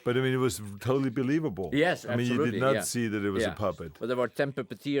 Right, but I mean it was totally believable. Yes, I mean you absolutely, did not yeah. see that it was Yeah. a puppet. But there were 10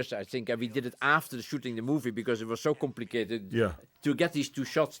 puppeteers, I think, and we did it after shooting the movie because it was so complicated. Yeah. To get these 2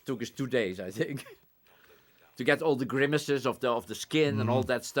 shots took us 2 days, I think. To get all the grimaces of the skin and all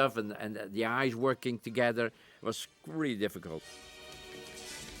that stuff and the eyes working together was really difficult.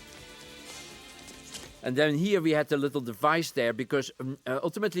 And then here we had the little device there because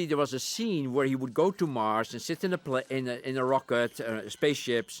ultimately there was a scene where he would go to Mars and sit in a rocket,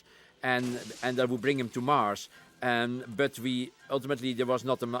 spaceships, and that would bring him to Mars. But ultimately there was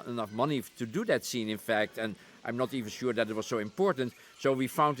not enough money to do that scene, in fact, and I'm not even sure that it was so important. So we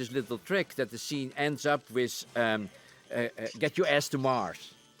found this little trick that the scene ends up with "Get your ass to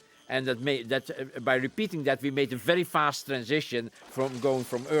Mars." And by repeating that, we made a very fast transition from going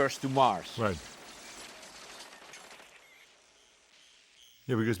from Earth to Mars. Right.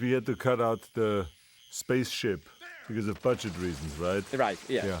 Yeah, because we had to cut out the spaceship because of budget reasons, right? Right,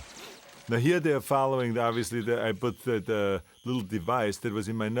 yeah. Yeah. Now here they are following, obviously, I put the little device that was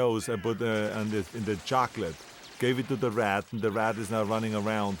in my nose, I put in the chocolate, gave it to the rat, and the rat is now running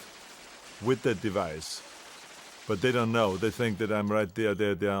around with that device. But they don't know. They think that I'm right there,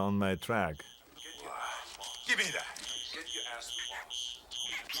 they're on my track. Give me that. Get your ass to Mars.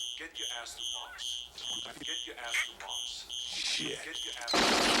 Get your ass to Mars. Get your ass to Mars. Shit. Get your ass to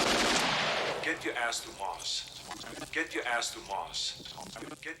Mars. Get your ass to Mars. Get your ass to Mars.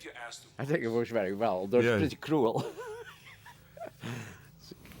 Get your ass to Mars. I think it works very well, although Yeah. it's pretty cruel.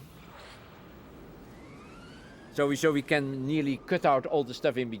 So we can nearly cut out all the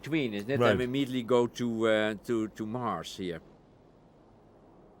stuff in between, isn't it? Right. And we immediately go to Mars here.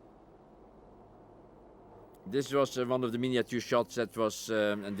 This was one of the miniature shots that was,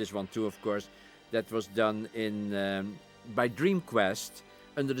 and this one too, of course, that was done by DreamQuest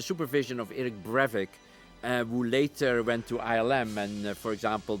under the supervision of Erik Breivik, who later went to ILM and, for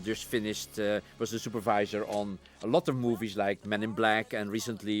example, just finished, was the supervisor on a lot of movies like Men in Black and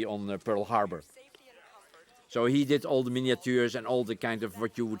recently on Pearl Harbor. So he did all the miniatures and all the kind of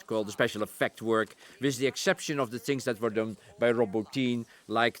what you would call the special effect work, with the exception of the things that were done by Rob Bottin,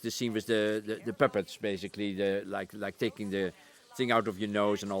 like the scene with the puppets, basically, like taking the thing out of your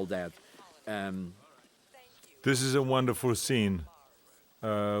nose and all that. This is a wonderful scene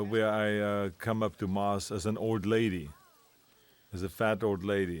where I come up to Mars as an old lady, as a fat old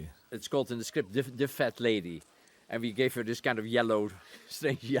lady. It's called in the script the Fat Lady, and we gave her this kind of yellow,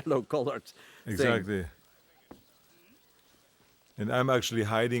 strange yellow-colored thing. Exactly. And I'm actually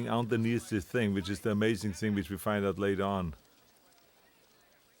hiding underneath this thing, which is the amazing thing, which we find out later on.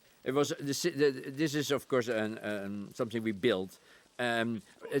 It was this is of course something we built.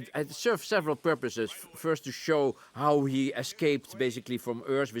 It served several purposes. First, to show how he escaped basically from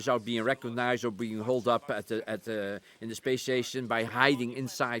Earth without being recognized or being hauled up in the space station by hiding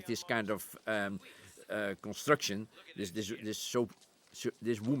inside this kind of construction.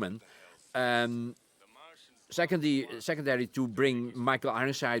 This woman. secondary to bring Michael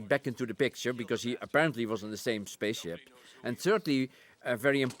Ironside back into the picture because he apparently was on the same spaceship. And thirdly,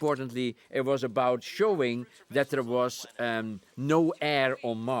 very importantly, it was about showing that there was no air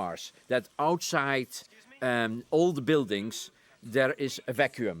on Mars, that outside all the buildings there is a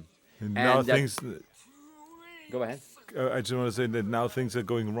vacuum. And now that- things. Go ahead. I just want to say that now things are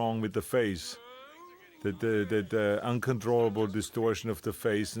going wrong with the face. That uncontrollable distortion of the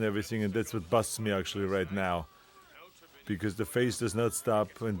face and everything, and that's what busts me actually right now. Because the face does not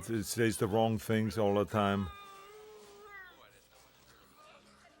stop and it says the wrong things all the time.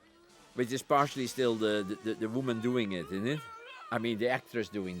 Which is partially still the woman doing it, isn't it? I mean, the actress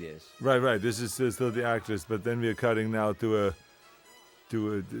doing this. Right. This is still the actress, but then we are cutting now to a.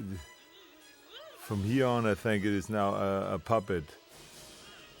 From here on, I think it is now a puppet.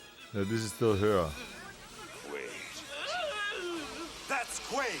 No, this is still her. That's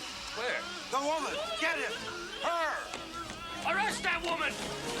Quaid. Where? The woman. Get him. Her. Arrest that woman!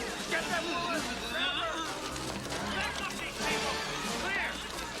 Get that woman! Back up these people! Clear!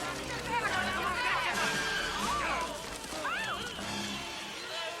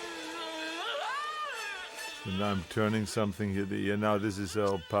 So now I'm turning something here. Yeah, now this is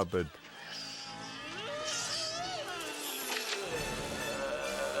a puppet.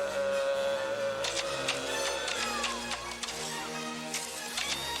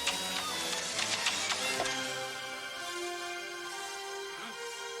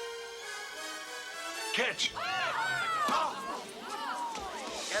 Catch.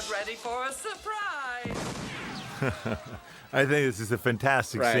 Get ready for a surprise. I think this is a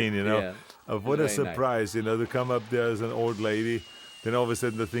fantastic Right, scene, you know. yeah. Of what a Very nice. surprise, you know, to come up there as an old lady, then all of a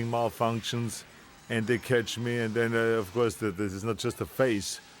sudden the thing malfunctions, and they catch me, and then of course this is not just a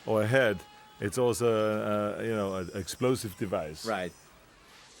face or a head; it's also an explosive device. Right.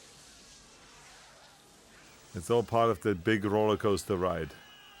 It's all part of that big roller coaster ride.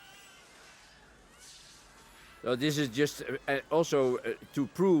 So this is just also to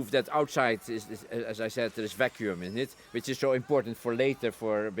prove that outside is, as I said, there is vacuum in it, which is so important for later,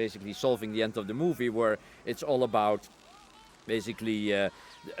 for basically solving the end of the movie, where it's all about basically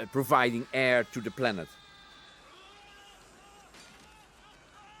providing air to the planet.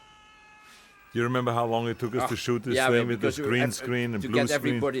 You remember how long it took us to shoot this yeah, thing well, with this because green screen and to blue get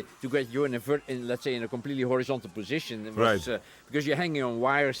screen? everybody to get you in let's say in a completely horizontal position. It Right. was, because you're hanging on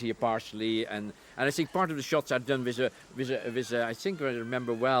wires here partially, and I think part of the shots are done with a I think I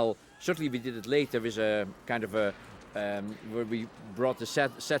remember well. Certainly we did it later with a kind of a where we brought the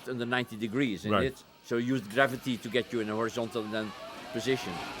set under 90 degrees in Right. it, so used gravity to get you in a horizontal then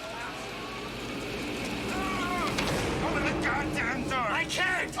position. Open the goddamn door. I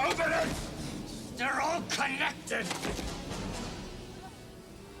can't! Open it. They're all connected!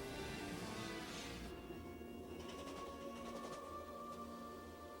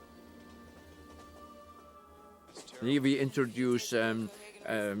 Here we introduce, through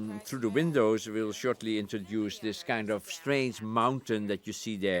the windows, we'll shortly introduce this kind of strange mountain that you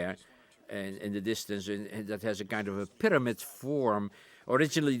see there in the distance, and that has a kind of a pyramid form.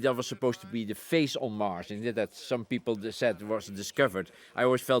 Originally, that was supposed to be the face on Mars, and that some people said was discovered. I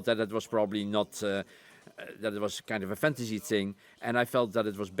always felt that it was probably not, that it was kind of a fantasy thing, and I felt that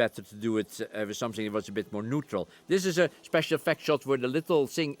it was better to do it with something that was a bit more neutral. This is a special effect shot where the little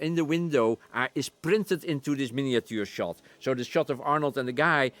thing in the window is printed into this miniature shot. So the shot of Arnold and the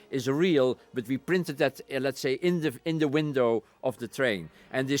guy is real, but we printed that, let's say, in the window of the train.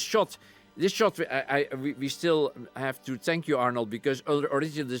 And this shot, we still have to thank you, Arnold, because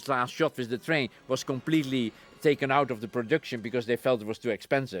originally this last shot with the train was completely taken out of the production because they felt it was too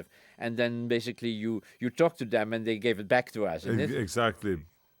expensive. And then basically you talked to them and they gave it back to us, isn't it? Exactly.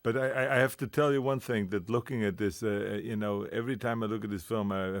 But I have to tell you one thing, that looking at this, every time I look at this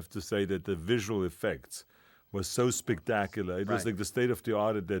film, I have to say that the visual effects was so spectacular. It was Right. like the state of the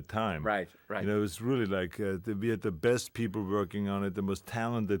art at that time. Right. You know, it was really like we had the best people working on it, the most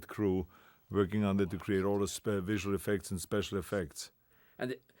talented crew working on it to create all the visual effects and special effects.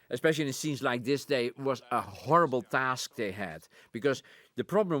 And especially in scenes like this, was a horrible task they had, because the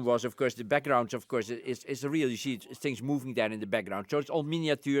problem was, of course, the backgrounds. Of course, it's real. You see things moving there in the background, so it's all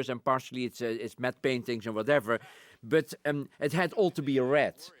miniatures and partially it's matte paintings and whatever. But it had all to be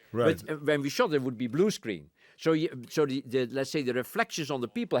red. Right. But when we shot, it would be blue screen. So the let's say the reflections on the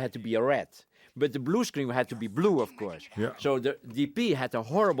people had to be a red. But the blue screen had to be blue, of course. Yeah. So the DP had a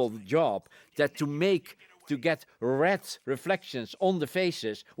horrible job to get red reflections on the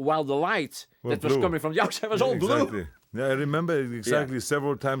faces, while the light Well, that was blue. coming from the outside was all Exactly. blue. Yeah, I remember exactly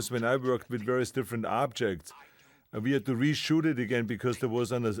several times when I worked with various different objects. We had to reshoot it again because there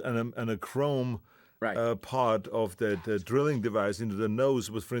was on a chrome part of that drilling device into the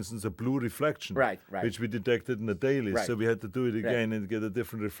nose was, for instance, a blue reflection, which we detected in the dailies. So we had to do it again and get a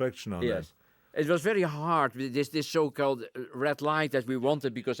different reflection on that. It was very hard, this so-called red light that we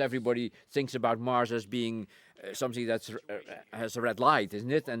wanted, because everybody thinks about Mars as being something that has a red light,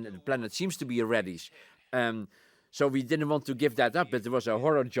 isn't it? And the planet seems to be a reddish. So we didn't want to give that up, but it was a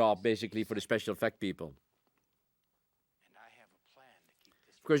horror job, basically, for the special effect people.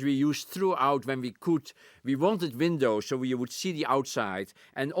 Because we used throughout, when we could, we wanted windows so you would see the outside,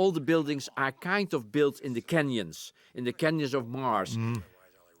 and all the buildings are kind of built in the canyons of Mars.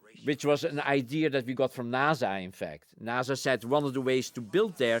 Which was an idea that we got from NASA, in fact. NASA said one of the ways to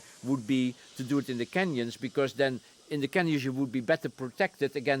build there would be to do it in the canyons, because then in the canyons you would be better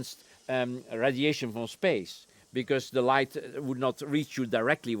protected against radiation from space, because the light would not reach you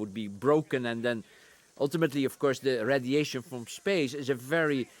directly, would be broken, and then ultimately, of course, the radiation from space is a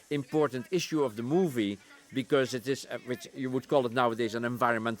very important issue of the movie, because it is, which you would call it nowadays, an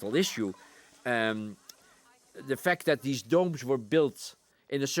environmental issue. The fact that these domes were built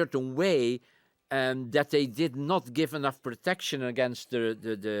in a certain way, that they did not give enough protection against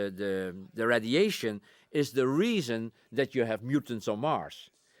the radiation, is the reason that you have mutants on Mars.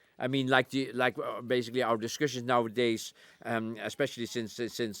 I mean, basically our discussions nowadays, especially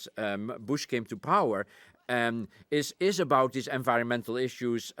since Bush came to power, is about these environmental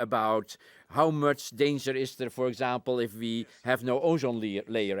issues, about how much danger is there, for example, if we have no ozone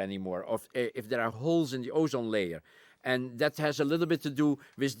layer anymore, or if there are holes in the ozone layer. And that has a little bit to do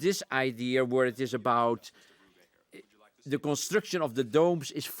with this idea, where it is about the construction of the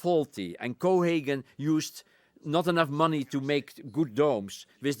domes is faulty, and Cohagen used not enough money to make good domes,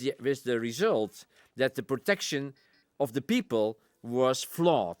 with the result that the protection of the people was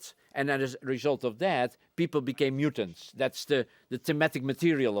flawed. And as a result of that, people became mutants. That's the thematic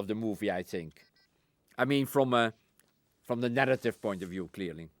material of the movie, I think. I mean, from the narrative point of view,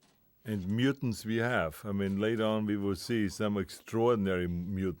 clearly. And mutants we have. I mean, later on we will see some extraordinary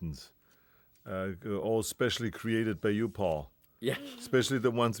mutants, all specially created by you, Paul. Yeah. Especially the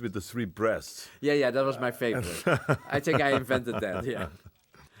ones with the 3 breasts. Yeah, that was my favorite. I think I invented that, yeah.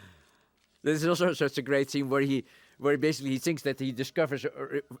 This is also such a great scene where basically he thinks that he discovers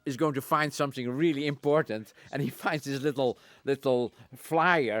is going to find something really important, and he finds this little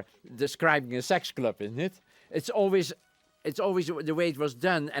flyer describing a sex club, isn't it? It's always the way it was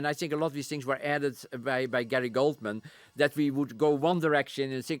done, and I think a lot of these things were added by Gary Goldman, that we would go one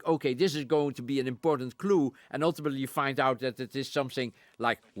direction and think, okay, this is going to be an important clue, and ultimately you find out that it is something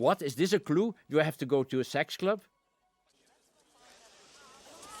like, what, is this a clue? Do I have to go to a sex club?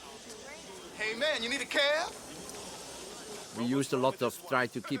 Hey man, you need a cab? We used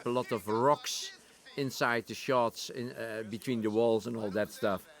tried to keep a lot of rocks inside the shots, between the walls and all that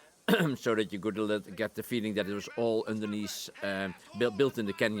stuff. So that you could get the feeling that it was all underneath, built in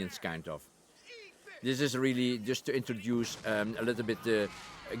the canyons, kind of. This is really just to introduce a little bit the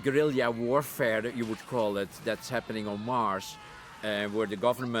guerrilla warfare, that you would call it, that's happening on Mars, where the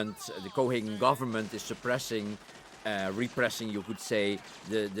government, the Cohagen government, is suppressing, repressing, you could say,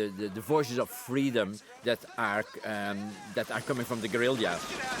 the voices of freedom that are coming from the guerrillas. Get out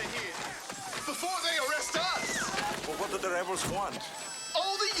of here! Before they arrest us! Well, what do the rebels want?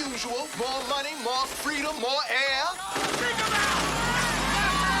 All the usual. More money, more freedom, more air. Take them out!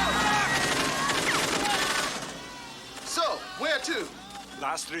 So, where to?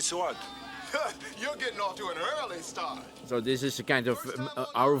 Last resort. You're getting off to an early start. So this is a kind of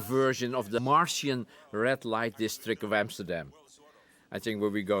our version of the Martian red light district of Amsterdam. I think where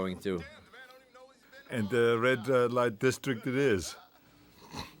we're going to. And the red light district it is.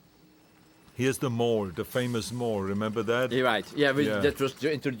 Here's the mall, the famous mall. Remember that? You're right. Yeah, that was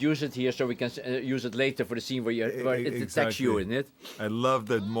to introduce it here, so we can use it later for the scene where it attacks you, isn't it? I love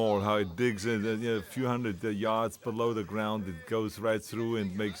that mall, how it digs in a few hundred yards below the ground. It goes right through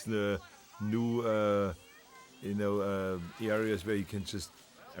and makes the new, areas where you can just,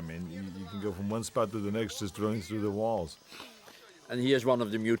 you can go from one spot to the next just running through the walls. And here's one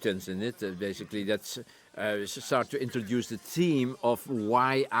of the mutants in it. Basically, that's start to introduce the theme of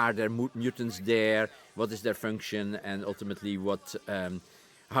why are there mutants there, what is their function, and ultimately what,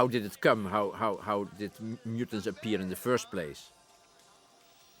 how did it come? How did mutants appear in the first place?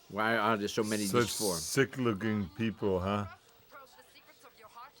 Why are there so many Such these forms? sick-looking people, huh?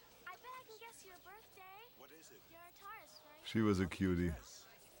 She was a cutie.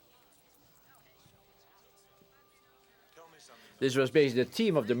 This was basically the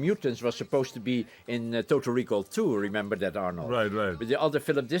theme of the mutants was supposed to be in Total Recall 2. Remember that, Arnold? Right. But the other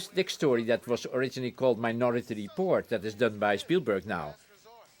Philip Dick story that was originally called Minority Report, that is done by Spielberg now.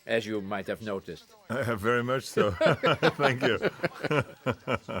 as you might have noticed. Very much so. Thank you.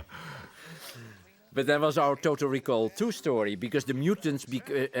 But that was our Total Recall 2 story, because the mutants,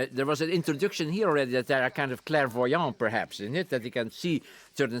 there was an introduction here already that they are kind of clairvoyant, perhaps, isn't it? That they can see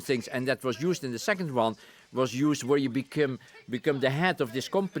certain things, and that was used in the second one, was used where you become the head of this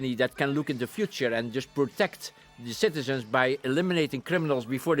company that can look in the future and just protect the citizens by eliminating criminals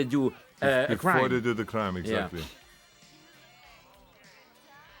before they do a crime. Before they do the crime, exactly. Yeah.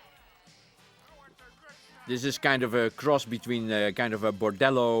 This is kind of a cross between kind of a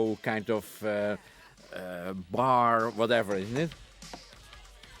bordello, kind of bar, whatever, isn't it?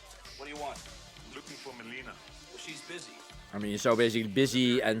 What do you want? I'm looking for Melina. Well, she's busy. I mean, so basically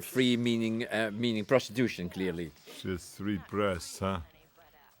busy and free meaning prostitution, clearly. She has 3 breasts, huh?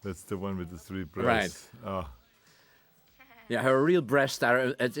 That's the one with the 3 breasts. Right. Oh. Yeah, her real breasts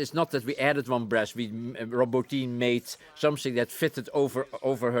are. It's not that we added 1 breast. Robotine made something that fitted over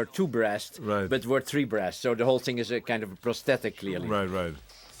her 2 breasts, right, but were 3 breasts. So the whole thing is a kind of a prosthetic, clearly. Right, right.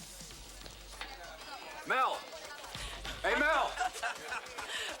 Mel! Hey, Mel!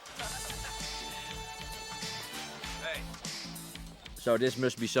 Hey. So this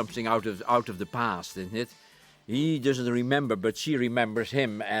must be something out of the past, isn't it? He doesn't remember, but she remembers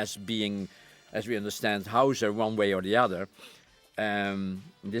him as being, as we understand, Hauser one way or the other.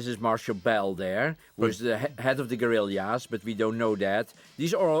 This is Marshal Bell there, who is the head of the guerrillas, but we don't know that.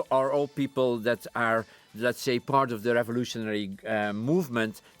 These are all people that are, let's say, part of the revolutionary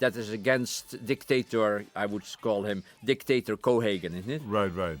movement that is against dictator, I would call him, Dictator Cohagen, isn't it?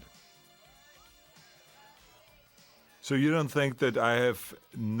 Right, right. So you don't think that I have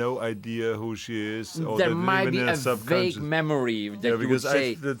no idea who she is? Or there that might even be in a subconscious... vague memory that you would because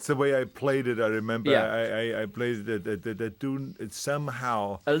say... that's the way I played it. I remember Yeah. I played it that it's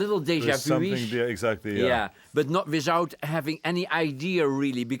somehow... A little déjà vu. Something there, exactly, yeah. Yeah, but not without having any idea,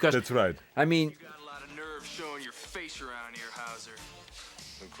 really, because... That's right. I mean... You got a lot of nerve showing your face around here, Hauser.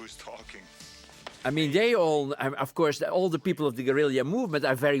 Look who's talking. I mean, they all, of course, all the people of the guerrilla movement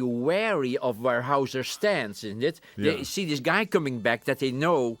are very wary of where Hauser stands, isn't it? Yeah. They see this guy coming back that they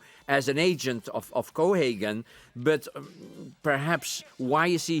know as an agent of Cohagen, but perhaps why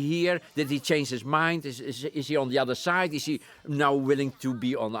is he here? Did he change his mind? Is he on the other side? Is he now willing to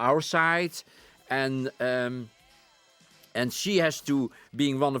be on our side? And she has to,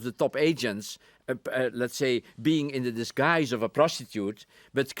 being one of the top agents, let's say, being in the disguise of a prostitute,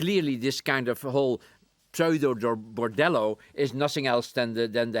 but clearly this kind of whole pseudo-bordello is nothing else than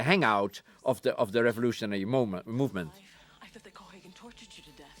the hangout of the revolutionary movement. I thought that Cohagen tortured you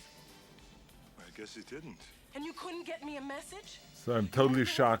to death. I guess he didn't. And you couldn't get me a message? So I'm totally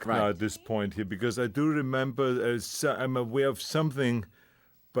shocked now at this point here, because I do remember, I'm aware of something,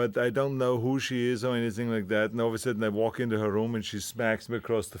 but I don't know who she is or anything like that. And all of a sudden I walk into her room and she smacks me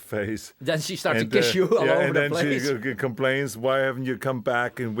across the face. Then she starts to kiss you all over the place. And then she complains, why haven't you come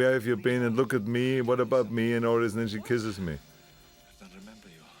back and where have you been and look at me, what about me and all this, and then she kisses me. I don't remember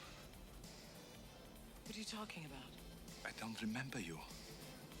you. What are you talking about? I don't remember you.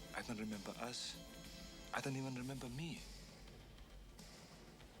 I don't remember us. I don't even remember me.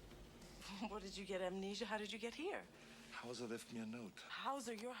 What, did you get amnesia? How did you get here? Hauser left me a note.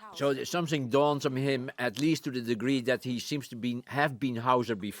 Hauser, your house. So something dawns on him, at least to the degree that he seems to have been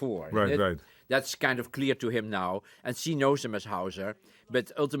Hauser before. Right, right. That's kind of clear to him now, and she knows him as Hauser.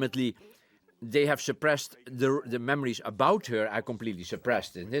 But ultimately, they have suppressed the memories about her are completely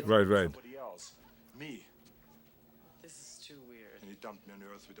suppressed, isn't it? Right, right. Somebody else. Me. This is too weird. And he dumped me on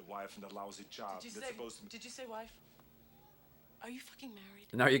Earth with a wife and a lousy job. Did you say wife? Are you fucking married?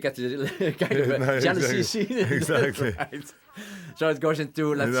 Now you get the kind of jealousy scene. Exactly. Right. So it goes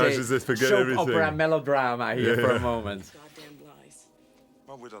into, let's now say, she says, forget soap everything. opera melodrama here for a moment. Goddamn lies.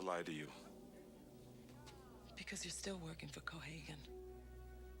 Why would I lie to you? Because you're still working for Cohagen.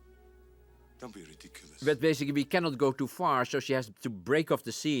 Don't be ridiculous. But basically, we cannot go too far, so she has to break off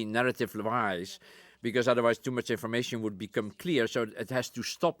the scene, narrative-wise, because otherwise too much information would become clear, so it has to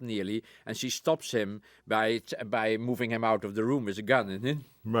stop nearly, and she stops him by moving him out of the room with a gun, isn't it?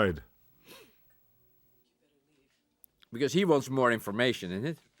 Right. Because he wants more information, isn't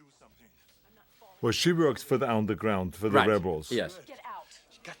it? Well, she works for the underground, for the rebels. Yes. Get out.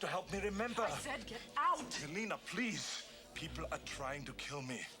 You got to help me remember. I said get out. Melina, please. People are trying to kill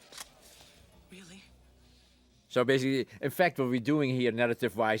me. Really? So basically, in fact, what we're doing here,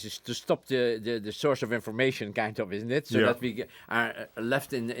 narrative-wise, is to stop the source of information, kind of, isn't it? So that we are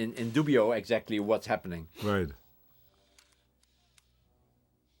left in dubio exactly what's happening. Right.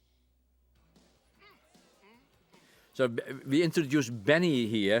 So we introduce Benny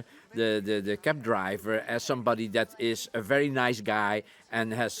here, the cab driver, as somebody that is a very nice guy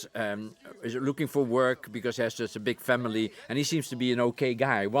and is looking for work because he has just a big family, and he seems to be an okay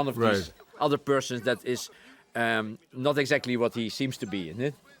guy. One of these other persons that is not exactly what he seems to be, isn't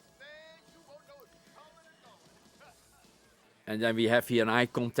it? And then we have here an eye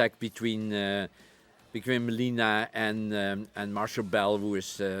contact between Melina and Marshall Bell, who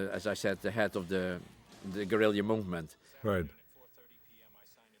is, as I said, the head of the guerrilla movement. Right.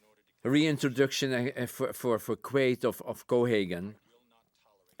 A reintroduction for Quaid of Cohagen.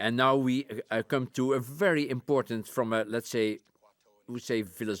 And now we come to a very important, from a, let's say,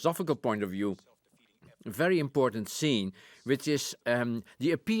 philosophical point of view, a very important scene, which is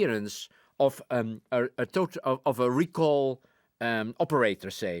the appearance of a recall operator,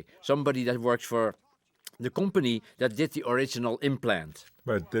 say, somebody that works for the company that did the original implant.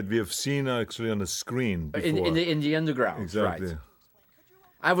 Right, that we have seen actually on the screen before. In the underground, exactly. Right.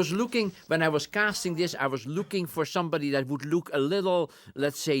 I was looking, when I was casting this, I was looking for somebody that would look a little,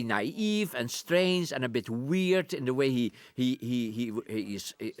 let's say, naive and strange and a bit weird in the way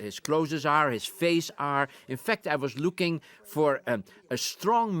his clothes are, his face are. In fact, I was looking for a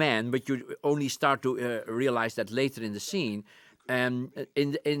strong man, but you only start to realize that later in the scene. As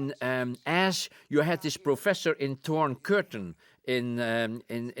you had this professor in Torn Curtain in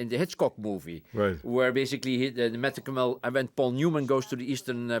the Hitchcock movie, right, where basically the medical when Paul Newman goes to the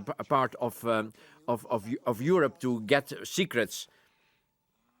eastern part of Europe to get secrets.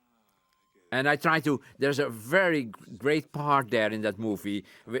 And I try to. There's a very great part there in that movie,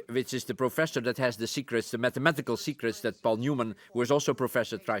 which is the professor that has the secrets, the mathematical secrets that Paul Newman, who is also a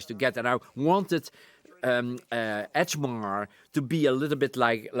professor, tries to get. And I wanted Edgemar to be a little bit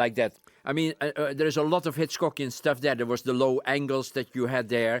like that. I mean, there's a lot of Hitchcockian stuff there. There was the low angles that you had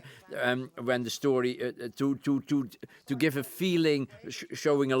there when the story to give a feeling,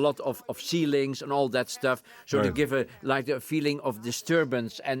 showing a lot of ceilings and all that stuff. So right, to give a feeling of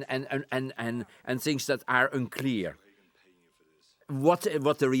disturbance and things that are unclear. What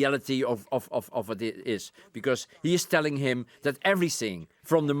the reality of it is, because he is telling him that everything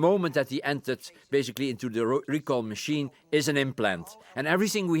from the moment that he entered basically into the recall machine is an implant, and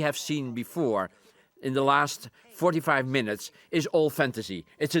everything we have seen before in the last 45 minutes is all fantasy.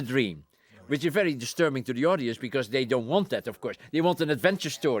 It's a dream, which is very disturbing to the audience because they don't want that. Of course, they want an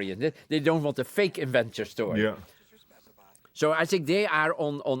adventure story, and they don't want a fake adventure story. Yeah. So I think they are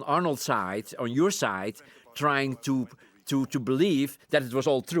on Arnold's side, on your side, trying to believe that it was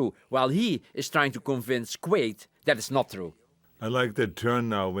all true, while he is trying to convince Quaid that it's not true. I like that turn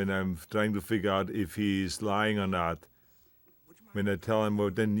now when I'm trying to figure out if he's lying or not. When I tell him, well,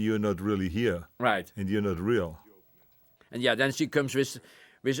 then you're not really here. Right. And you're not real. And yeah, then she comes with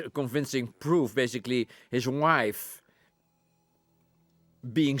convincing proof, basically his wife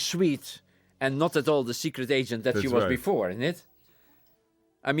being sweet and not at all the secret agent that she was before, isn't it?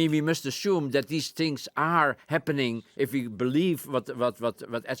 I mean, we must assume that these things are happening, if we believe what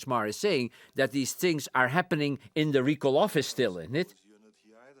Edgemar is saying, that these things are happening in the recall office still, isn't it?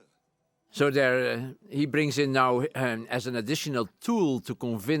 So there, he brings in now, as an additional tool to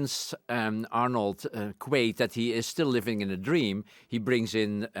convince Arnold Quaid that he is still living in a dream, he brings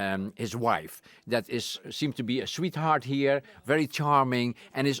in his wife. That seems to be a sweetheart here, very charming,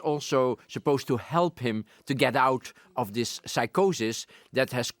 and is also supposed to help him to get out of this psychosis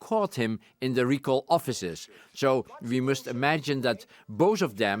that has caught him in the recall offices. So we must imagine that both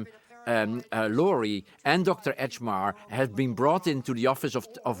of them, Laurie and Dr. Edgemar, have been brought into the office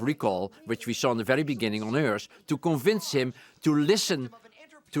of recall, which we saw in the very beginning on Earth, to convince him to listen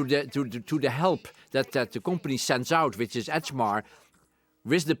to the help that the company sends out, which is Edgemar,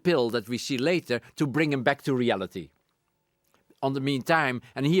 with the pill that we see later, to bring him back to reality. On the meantime,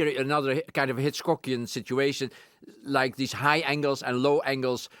 and here another kind of Hitchcockian situation, like these high angles and low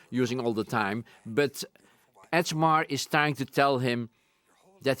angles using all the time, but Edgemar is trying to tell him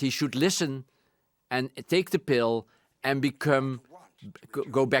that he should listen and take the pill and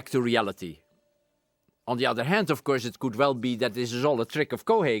go back to reality. On the other hand, of course, it could well be that this is all a trick of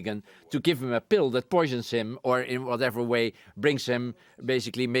Cohagen to give him a pill that poisons him, or in whatever way makes him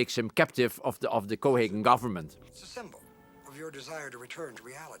captive of the Cohagen government. It's a symbol of your desire to return to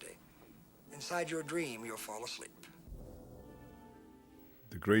reality. Inside your dream, you'll fall asleep.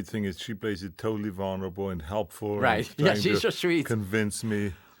 The great thing is she plays it totally vulnerable and helpful. Right. And Yeah, she's so sweet. Convince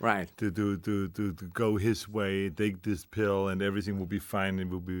me. Right. To go his way, take this pill, and everything will be fine,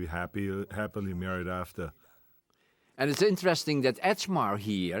 and we'll be happily married after. And it's interesting that Edgemar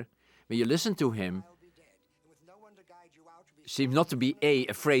here, when you listen to him, seems not to be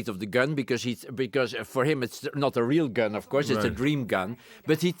afraid of the gun because for him it's not a real gun, of course, it's a Right. dream gun.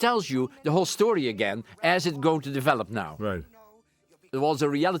 But he tells you the whole story again as it's going to develop now. Right. The walls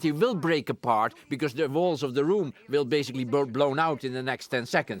of reality will break apart because the walls of the room will basically be blown out in the next 10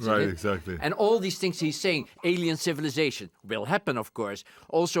 seconds. Right, isn't it? exactly. And all these things he's saying, alien civilization, will happen, of course.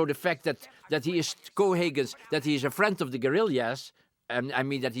 Also the fact that he is Cohagen's, that he is a friend of the guerrillas, I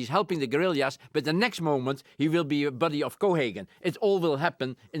mean that he's helping the guerrillas, but the next moment he will be a buddy of Cohagen. It all will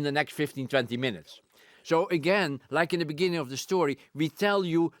happen in the next 15, 20 minutes. So again, like in the beginning of the story, we tell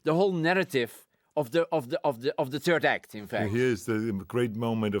you the whole narrative of the third act, in fact. And here's the great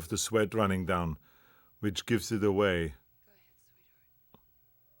moment of the sweat running down, which gives it away.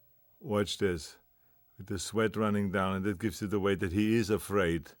 Watch this. With the sweat running down, and that gives it away that he is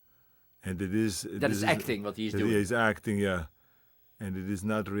afraid. And it is... That is acting, what he's doing. He is acting, yeah. And it is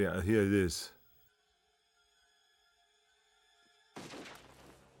not real. Here it is.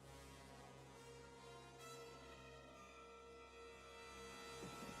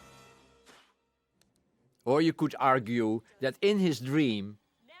 Or you could argue that in his dream,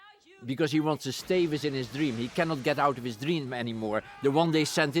 because he wants to stay within his dream, he cannot get out of his dream anymore. The one they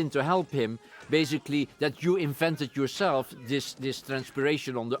sent in to help him, basically, that you invented yourself this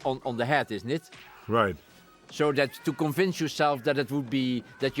transpiration on the head, isn't it? Right. So that to convince yourself that it would be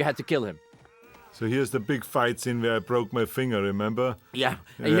that you had to kill him. So here's the big fight scene where I broke my finger, remember? Yeah,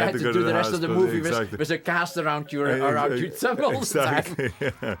 and you had to go do the rest of the hospital, movie exactly. with a cast around your thumb all exactly,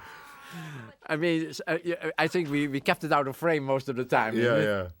 the time. yeah. I mean, I think we kept it out of frame most of the time. Yeah,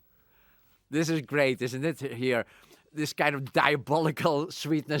 yeah. This is great, isn't it? Here, this kind of diabolical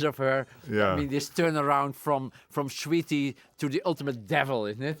sweetness of her. Yeah. I mean, this turnaround from sweetie to the ultimate devil,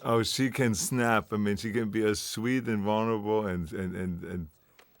 isn't it? Oh, she can snap. I mean, she can be as sweet and vulnerable and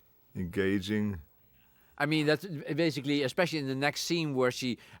engaging. I mean, that's basically, especially in the next scene where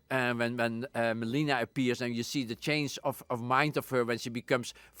she, when Melina appears and you see the change of mind of her when she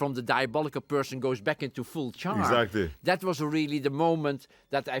becomes from the diabolical person goes back into full charm. Exactly. That was really the moment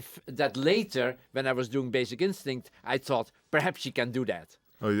that that later, when I was doing Basic Instinct, I thought perhaps she can do that.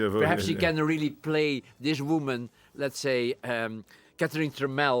 Oh, yeah, well, Perhaps she yeah. can really play this woman, let's say, Catherine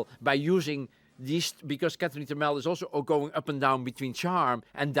Tremel, by using these, because Catherine Tremel is also going up and down between charm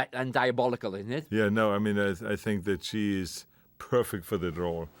and diabolical, isn't it? Yeah, no, I mean, I think that she is perfect for that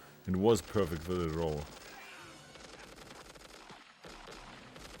role and was perfect for that role.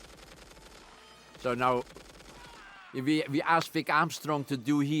 So now we asked Vic Armstrong to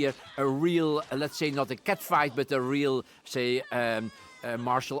do here a real, let's say not a cat fight, but a real, say,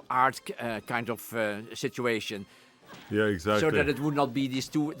 martial art kind of situation. Yeah, exactly. So that it would not be these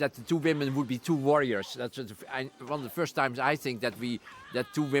two, that the two women would be two warriors. That's one of the first times I think that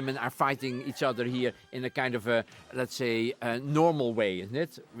two women are fighting each other here in a kind of a, let's say, a normal way, isn't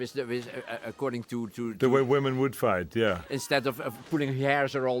it? According to the way women would fight, yeah. Instead of pulling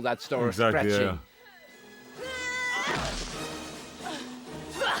hairs or all that stuff, exactly, scratching.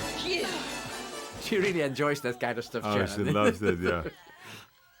 Fuck you! She really enjoys that kind of stuff. Oh, Sharon. she loves it, yeah.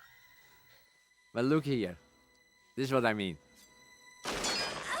 Well, look here. This is what I mean.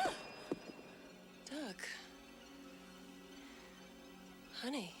 Doug.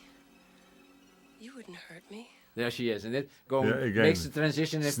 Honey. You wouldn't hurt me. There she is, isn't it? Yeah, again. Makes the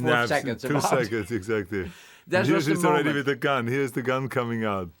transition in 4 Snaps seconds. in 2 about. seconds, exactly. That and was here the she's already moment. with the gun. Here's the gun coming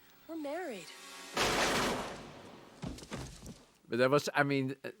out. We're married. But that was, I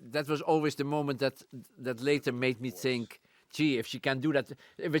mean, that was always the moment that later made me think, gee, if she can do that,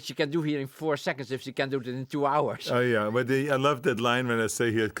 what she can do here in 4 seconds, if she can do it in 2 hours. Oh, yeah. But I love that line when I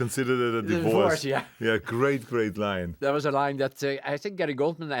say he had considered it a divorce. Divorce, yeah. Yeah, great line. That was a line that I think Gary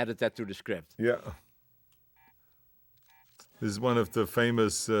Goldman added that to the script. Yeah. This is one of the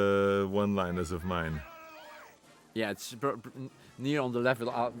famous one-liners of mine. Yeah, it's near on the level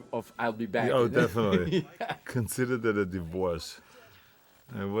of I'll Be Back. Oh, isn't it? definitely. Yeah. Consider that a divorce.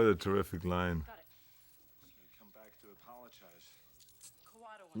 What a terrific line.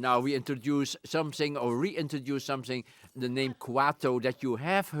 Now we introduce something or reintroduce something, the name Kuato, that you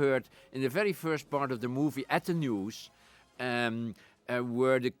have heard in the very first part of the movie at the news,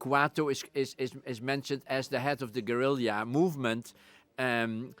 where the Kuato is mentioned as the head of the guerrilla movement,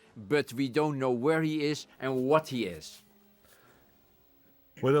 but we don't know where he is and what he is.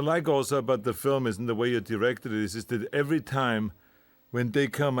 What I like also about the film is, and the way you directed it, is that every time when they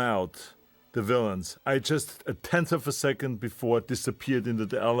come out, the villains, I just a tenth of a second before disappeared into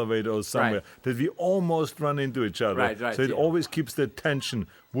the elevator or somewhere, Right. that we almost run into each other. Right, so it yeah. always keeps the tension.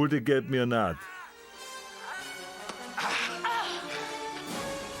 Will they get me or not?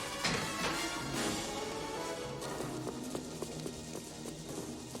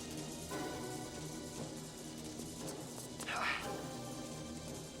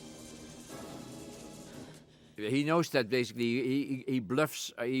 He knows that basically he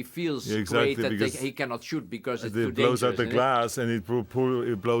bluffs. He feels exactly, great that because he cannot shoot because it's it too blows dangerous. out the glass, and it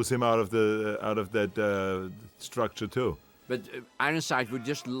blows him out of that structure too. But Ironside, who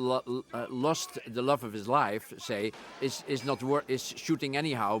just lost the love of his life, say, is shooting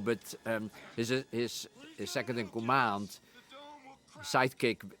anyhow. But his second in command,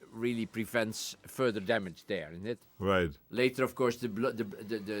 sidekick, really prevents further damage there, isn't it? Right. Later, of course, the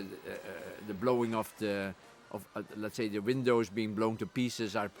blowing of let's say the windows being blown to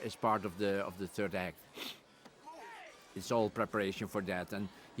pieces is part of the third act. It's all preparation for that. And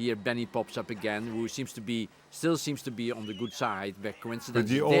here Benny pops up again, who still seems to be on the good side, but coincidentally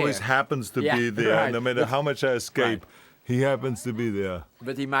But he always happens to be there, right. no matter how much I escape. Right. He happens to be there.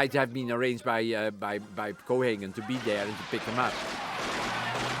 But he might have been arranged by Cohagen to be there and to pick him up.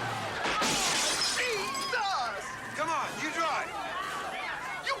 Come on, you drive.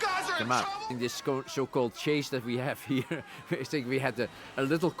 You guys are Come out. In this so-called chase that we have here, I think we had a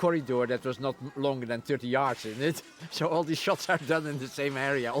little corridor that was not longer than 30 yards in it. So all these shots are done in the same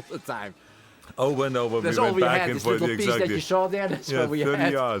area all the time. Over and over. That's we all went we back had. and This forth. little piece Exactly. that you saw there, that's what we 30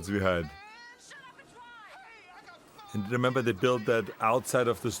 had. yards we had. And remember, they built that outside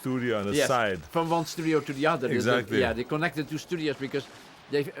of the studio on the Yes, side. from one studio to the other. Exactly. They connected two studios because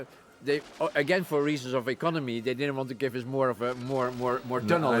they again, for reasons of economy, they didn't want to give us more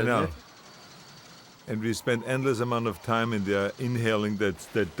tunnel. I know. In it. And we spent endless amount of time in there inhaling that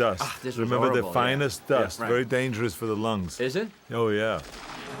dust. This was Remember, the horrible, finest yeah. dust, Yeah, right. very dangerous for the lungs. Is it? Oh yeah.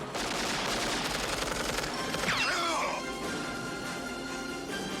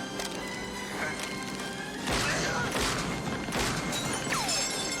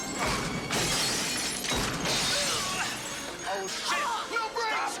 Oh shit! No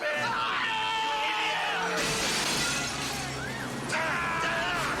brakes!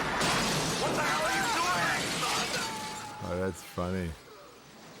 What the hell are you doing? Oh, that's funny.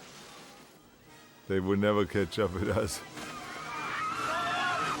 They would never catch up with us.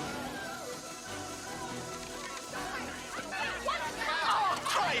 Oh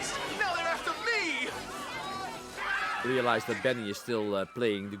Christ! Now they're after me! Realize that Benny is still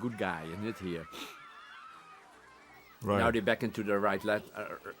playing the good guy, isn't it, here? Right. Now they're back into the red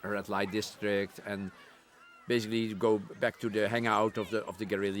light district and basically go back to the hangout of the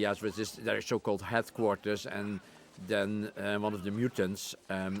guerrillas, which is their so-called headquarters, and then one of the mutants,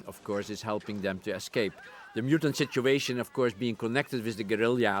 of course, is helping them to escape. The mutant situation, of course, being connected with the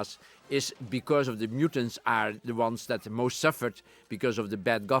guerrillas is because of the mutants are the ones that most suffered because of the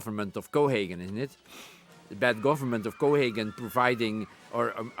bad government of Cohagen, isn't it? The bad government of Cohagen providing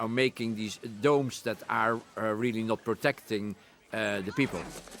or making these domes that are really not protecting the people.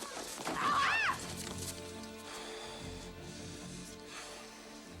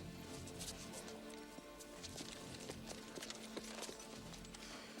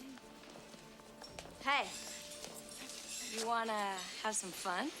 Hey, you wanna have some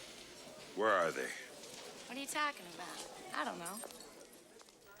fun? Where are they? What are you talking about? I don't know.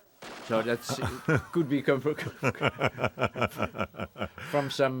 So that's could be from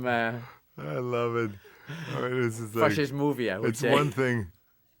some. I love it. I mean, this is like, fascist movie, I would say.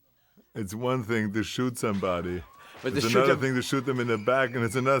 It's one thing to shoot somebody. But it's another thing to shoot them in the back, and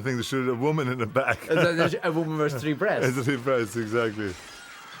it's another thing to shoot a woman in the back. A woman with 3 breasts. It's 3 breasts, exactly.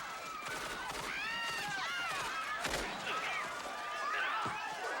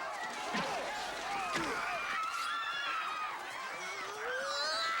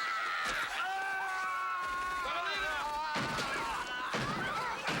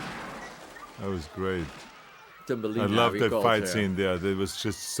 That was great. I love that fight scene there. That was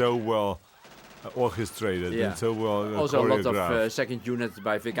just so well orchestrated and so well also choreographed. a lot of second unit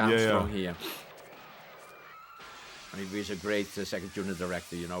by Vic Armstrong here. He's a great second unit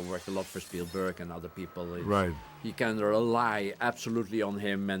director, you know, worked a lot for Spielberg and other people. Right. You can rely absolutely on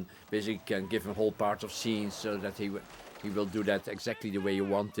him and basically can give him whole parts of scenes so that he will do that exactly the way you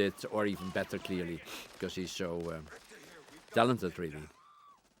want it, or even better, clearly, because he's so talented, really.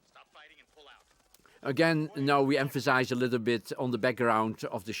 Again, now we emphasize a little bit on the background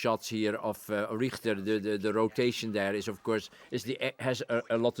of the shots here of Richter. The rotation there is, of course, has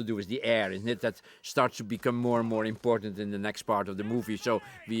a lot to do with the air, isn't it? That starts to become more and more important in the next part of the movie. So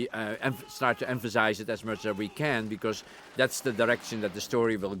we start to emphasize it as much as we can, because that's the direction that the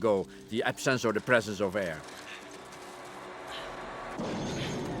story will go, the absence or the presence of air.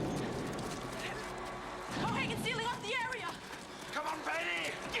 Cohagen's sealing off the area! Come on, Benny!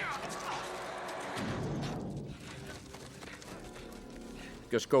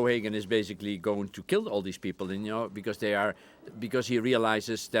 because Cohagen is basically going to kill all these people, and because he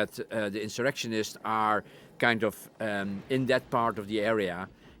realizes that the insurrectionists are kind of in that part of the area,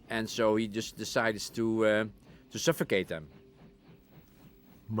 and so he just decides to suffocate them.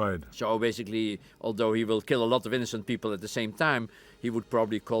 Right. So basically, although he will kill a lot of innocent people at the same time, he would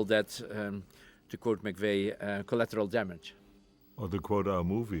probably call that, to quote McVeigh, collateral damage. Or to quote our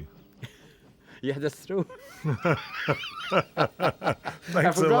movie. Yeah, that's true.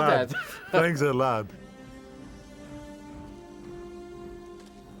 Thanks a lot. that. Thanks a lot.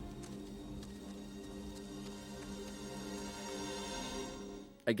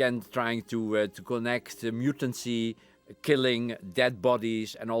 Again, trying to connect mutancy, killing, dead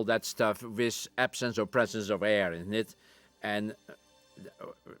bodies, and all that stuff with absence or presence of air, isn't it? And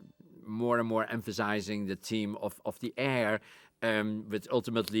more and more emphasizing the theme of the air, which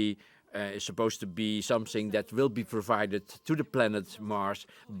ultimately is supposed to be something that will be provided to the planet Mars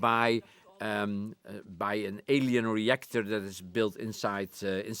by an alien reactor that is built inside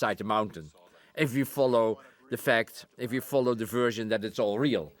the mountain. If you follow the fact, if you follow the version that it's all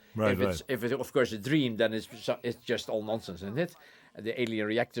real. Right, if it's of course a dream, then it's just all nonsense, isn't it? The alien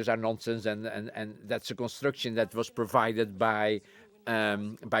reactors are nonsense, and that's a construction that was provided by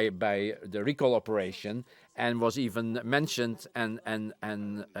the recall operation, and was even mentioned and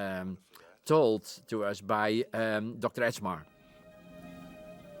told to us by Dr. Etzmar.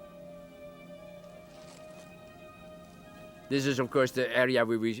 This is, of course, the area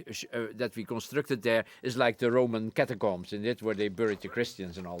where that we constructed there is like the Roman catacombs, in it, where they buried the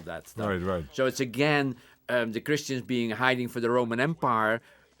Christians and all that stuff. Right, right. So it's again the Christians being hiding for the Roman Empire.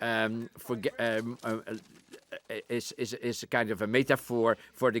 Is a kind of a metaphor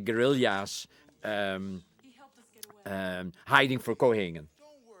for the guerrillas hiding for Cohagen.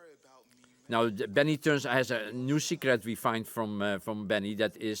 Now, Benny has a new secret we find from Benny,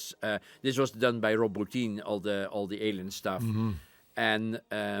 that is this was done by Rob Bottin, all the alien stuff, and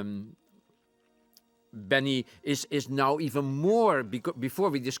Benny is now even more, before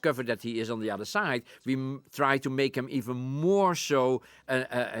we discover that he is on the other side, we try to make him even more so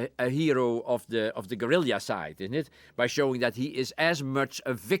a hero of the guerrilla side, isn't it? By showing that he is as much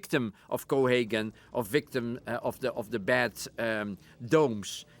a victim of Cohagen, of the bad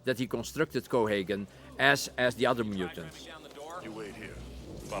domes that he constructed Cohagen, as the other mutants. You wait here.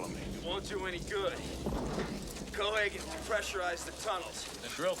 Follow me. It won't do any good. Cohagen pressurized the tunnels.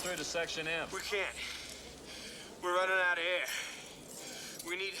 Then drill through to Section M. We can't. We're running out of air.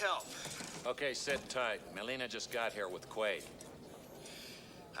 We need help. Okay, sit tight. Melina just got here with Quaid.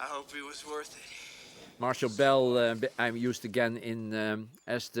 I hope he was worth it. Marshal Bell, I'm used again in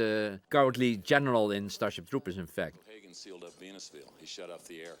as the cowardly general in Starship Troopers, in fact. Cohagen sealed up Venusville. He shut off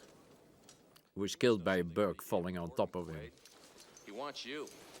the air. Who was killed by a bug falling on top of him. He wants you.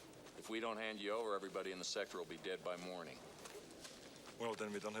 If we don't hand you over, everybody in the sector will be dead by morning. Well,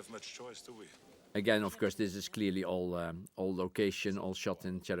 then we don't have much choice, do we? Again, of course, this is clearly all location, all shot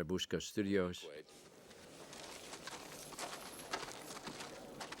in Churubusco Studios.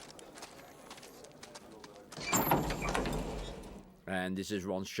 And this is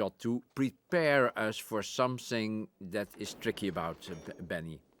one shot to prepare us for something that is tricky about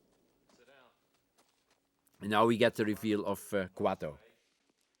Benny. And now we get the reveal of Quato.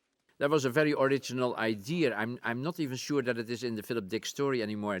 That was a very original idea. I'm not even sure that it is in the Philip Dick story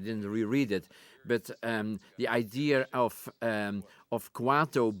anymore. I didn't reread it, but the idea of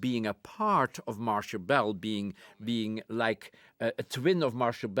Quato being a part of Marshal Bell, being like a twin of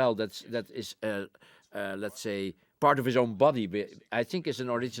Marshal Bell, that is let's say part of his own body, I think is an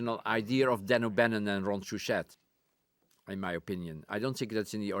original idea of Dan O'Bannon and Ron Shusett, in my opinion. I don't think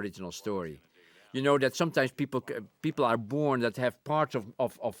that's in the original story. You know that sometimes people are born that have parts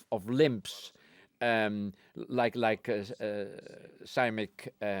of limbs, like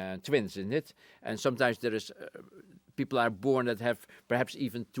siamic twins, isn't it? And sometimes there is people are born that have perhaps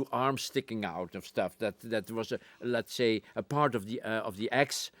even two arms sticking out of stuff. That was let's say a part of the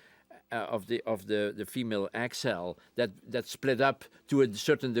eggs of the female egg cell that split up to a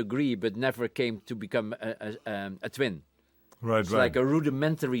certain degree, but never came to become a twin. Right, it's right. like a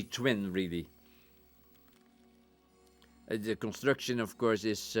rudimentary twin, really. The construction, of course,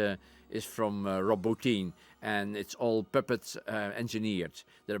 is from Rob Bottin, and it's all puppet engineered.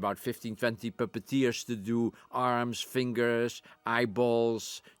 There are about 15, 20 puppeteers to do arms, fingers,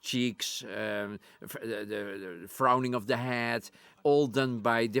 eyeballs, cheeks, the frowning of the head, all done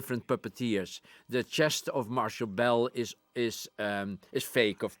by different puppeteers. The chest of Marshal Bell is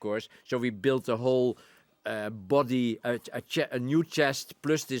fake, of course. So we built a whole body, a new chest,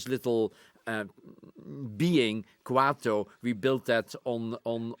 plus this little being Kuato, we built that on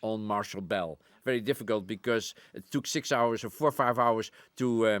Marshall Bell. Very difficult because it took 6 hours or 4 or 5 hours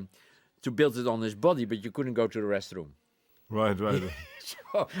to build it on his body, but you couldn't go to the restroom. Right.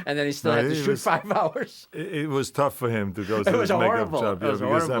 And then he still had to shoot 5 hours. It was tough for him to go through was his makeup horrible. job. It was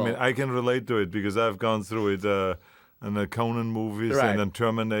because horrible. I mean, I can relate to it because I've gone through it in the Conan movies Right. and then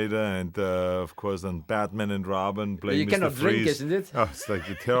Terminator and of course then Batman and Robin playing You Mr. cannot drink, Freeze. isn't it? Oh, it's like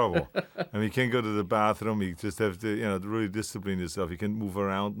terrible. And you can't go to the bathroom. You just have to, really discipline yourself. You can't move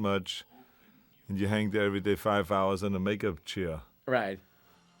around much, and you hang there every day 5 hours in a makeup chair. Right.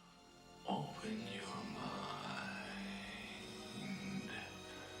 Open your mind.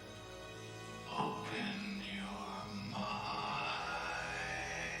 Open your mind.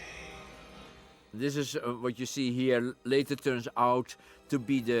 This is what you see here. Later turns out to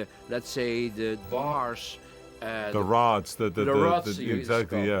be the, let's say, the bars. The rods, the rods, it's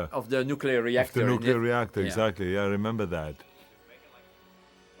exactly, called, yeah. of the nuclear reactor. Of the nuclear isn't it? reactor, Yeah. exactly. Yeah, I remember that.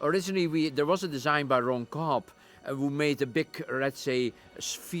 Originally, there was a design by Ron Cobb who made a big, let's say,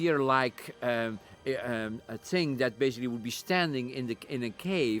 sphere-like a thing that basically would be standing in a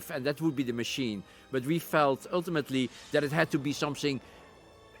cave, and that would be the machine. But we felt ultimately that it had to be something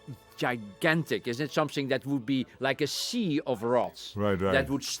gigantic. Isn't it something that would be like a sea of rods? Right.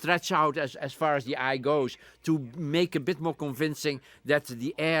 That would stretch out as far as the eye goes to make a bit more convincing that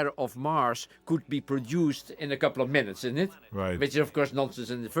the air of Mars could be produced in a couple of minutes, isn't it? Right. Which is, of course,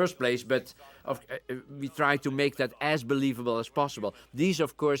 nonsense in the first place, but we try to make that as believable as possible. These,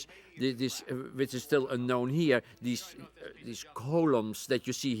 of course, this which is still unknown here, these columns that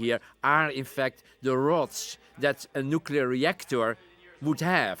you see here are, in fact, the rods that a nuclear reactor would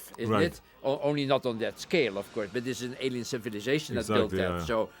have, isn't Right. it? Only not on that scale, of course, but this is an alien civilization that built Exactly, that. yeah.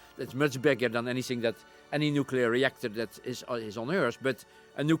 So it's much bigger than anything that any nuclear reactor that is on Earth. But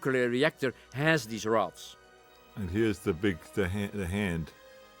a nuclear reactor has these rods. And here's the hand.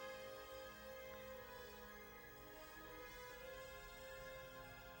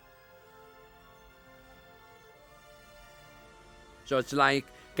 So it's like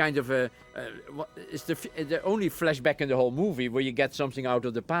kind of it's the only flashback in the whole movie where you get something out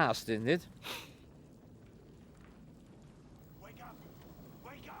of the past, isn't it?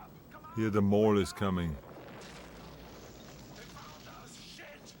 Here the mole is coming.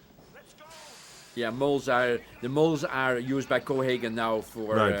 Yeah, the moles are used by Cohagen now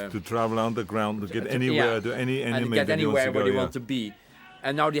for to travel underground, to get anywhere, to any and enemy get that he wants anywhere to where go, they want to be.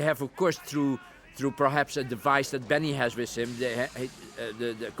 And now they have, of course, through perhaps a device that Benny has with him,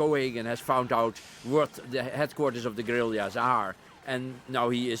 the Cohagen has found out what the headquarters of the guerrillas are, and now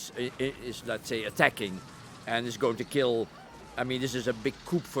he is let's say attacking, and is going to kill. I mean, this is a big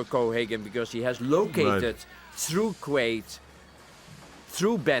coup for Cohagen because he has located through Quaid,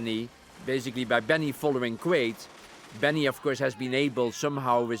 through Benny, basically by Benny following Quaid. Benny, of course, has been able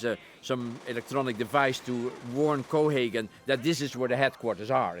somehow with some electronic device to warn Cohagen that this is where the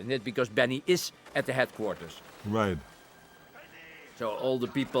headquarters are, isn't it? Because Benny is at the headquarters. Right. So all the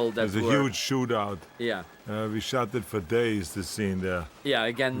people that There's a huge shootout. Yeah. We shot it for days, this scene there. Yeah,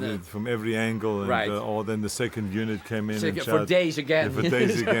 again. From every angle. And, right. Then the second unit came in and shot. For days again. Yeah, for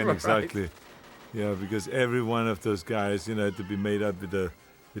days again, Right. exactly. Yeah, because every one of those guys, had to be made up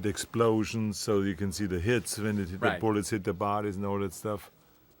with explosions, so you can see the hits when the bullets hit the bodies and all that stuff.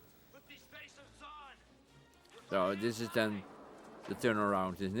 So this is then the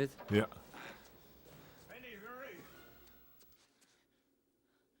turnaround, isn't it? Yeah.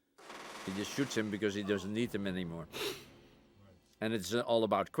 He just shoots him because he doesn't need him anymore. And it's all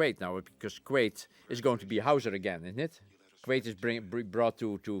about Quaid now, because Quaid is going to be Hauser again, isn't it? Quaid is brought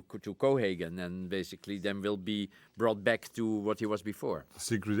to Cohagen, and basically then will be brought back to what he was before. The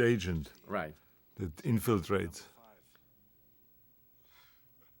secret agent. Right. That infiltrates.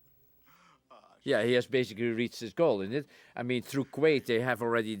 Yeah, he has basically reached his goal, isn't it? I mean, through Quaid, they have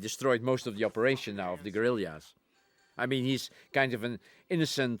already destroyed most of the operation now of the guerrillas. I mean, he's kind of an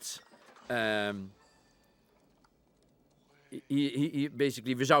innocent... He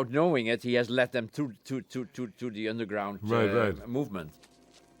basically, without knowing it, he has led them to the underground movement.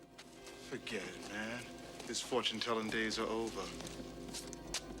 Forget it, man. His fortune-telling days are over.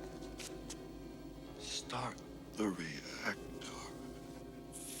 Start the reactor.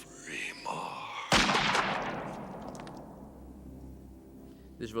 Free Mars.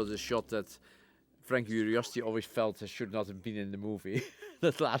 This was a shot that Frank Curiosity always felt should not have been in the movie.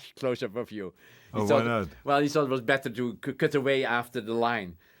 That last close-up of you. Why not? Well, he thought it was better to cut away after the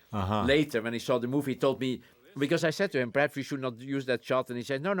line. Later, when he saw the movie, he told me Because I said to him, perhaps we should not use that shot. And he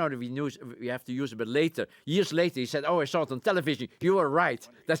said, no, we have to use it, but later. Years later, he said, I saw it on television. You were right.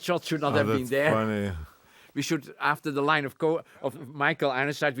 That shot should not have been there. Funny. We should, after the line of Michael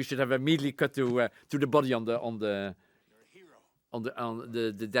Ironside, we should have immediately cut to the body on the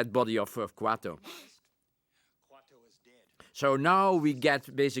dead body of Quato. So now we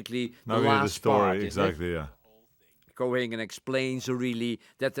get basically the last story, part. exactly, yeah. Cohagen explains really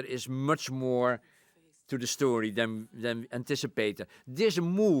that there is much more to the story than anticipated. This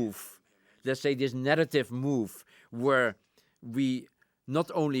move, let's say this narrative move, where we not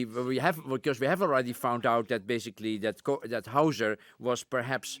only because we have already found out that basically that Hauser was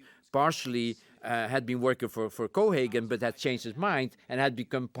perhaps partially had been working for Cohagen, but had changed his mind and had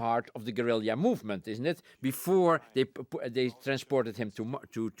become part of the guerrilla movement, isn't it? Before they transported him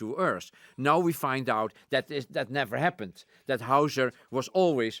to Earth. Now we find out that that never happened. That Hauser was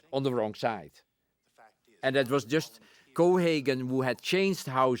always on the wrong side, and that was just Cohagen who had changed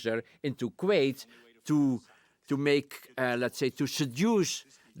Hauser into Quaid to make let's say to seduce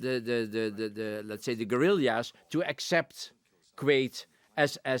the let's say the guerrillas to accept Quaid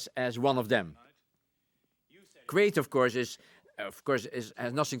as one of them. Quaid, of course,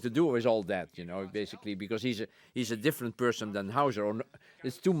 has nothing to do with all that, basically, because he's a different person than Hauser. Or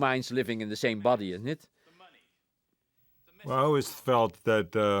it's two minds living in the same body, isn't it? Well, I always felt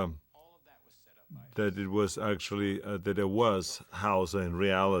that it was actually that there was Hauser in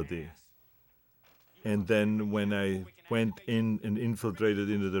reality, and then when I went in and infiltrated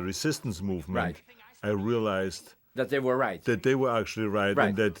into the resistance movement, I realized that they were right. That they were actually right,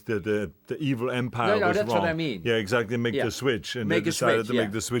 and that the evil empire was that's wrong. What I mean. Yeah, exactly. Make the switch, and they decided to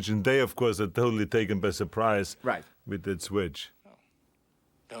make the switch, and they, of course, are totally taken by surprise. Right. With that switch.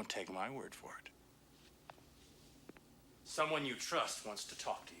 Don't take my word for it. Someone you trust wants to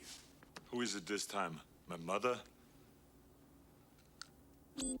talk to you. Who is it this time? My mother?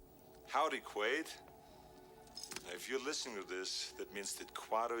 Howdy, Quaid. Now, if you're listening to this, that means that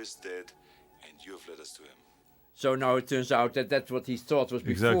Quato is dead, and you have led us to him. So now it turns out that that's what he thought was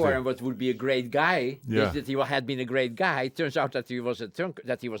before, exactly. And what would be a great guy is that he had been a great guy. It turns out that he was a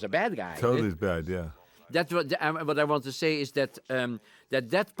bad guy. Totally bad, yeah. That's what I want to say is that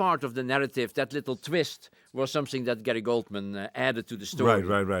that part of the narrative, that little twist, was something that Gary Goldman added to the story.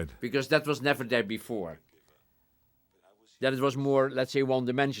 Right. Because that was never there before. That it was more, let's say,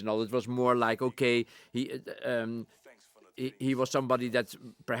 one-dimensional. It was more like, okay, he was somebody that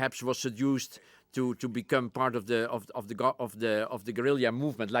perhaps was seduced to become part of the guerrilla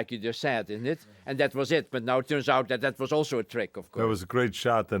movement, like you just said, isn't it? And that was it. But now it turns out that was also a trick, of course. That was a great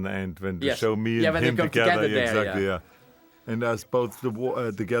shot in the end when they show me and when him they come together there, exactly, yeah. And us both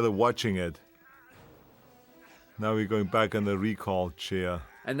together watching it. Now we're going back on the recall chair.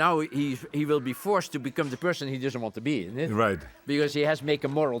 And now he will be forced to become the person he doesn't want to be, isn't it? Right. Because he has to make a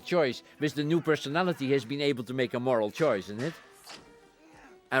moral choice. With the new personality, he has been able to make a moral choice, isn't it?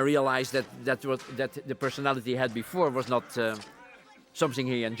 And realize that the personality he had before was not something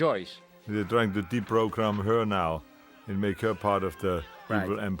he enjoys. They're trying to deprogram her now and make her part of the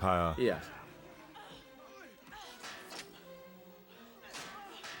evil empire. Yeah.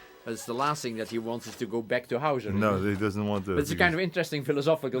 But it's the last thing that he wants is to go back to Hauser. No, he doesn't want to. But it's a kind of interesting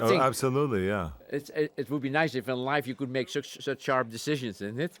philosophical thing. Absolutely, yeah. It would be nice if in life you could make such sharp decisions,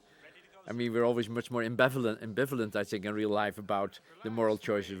 isn't it? I mean, we're always much more ambivalent, I think, in real life about the moral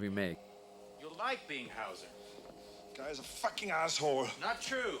choices we make. You'll like being Hauser. Guy's a fucking asshole. Not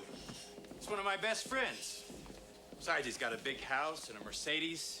true. He's one of my best friends. Besides, he's got a big house and a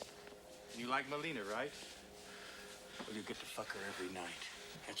Mercedes. And you like Melina, right? Well, you get to fuck her every night.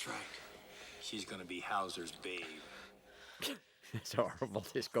 That's right. She's gonna be Hauser's babe. It's horrible,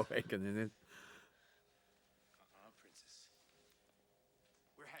 this Cohagen, isn't it?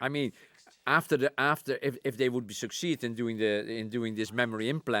 I mean, if they would succeed in doing this memory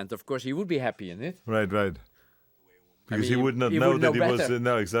implant, of course he would be happy in it. Right. Because he would not know that he was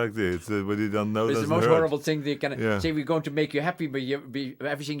no, exactly. It's but he don't know. It's the most horrible thing they can say. We're going to make you happy, but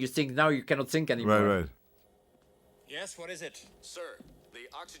everything you think now you cannot think anymore. Right. Yes, what is it, sir? The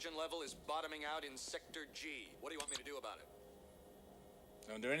oxygen level is bottoming out in Sector G. What do you want me to do about it?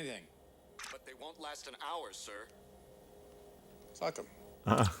 Don't do anything. But they won't last an hour, sir. Fuck them.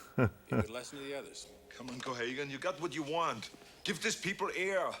 Be a good lesson to the others. Come on, Cohagen, you got what you want. Give these people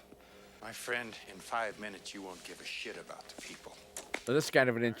air. My friend, in 5 minutes, you won't give a shit about the people. Well, that's kind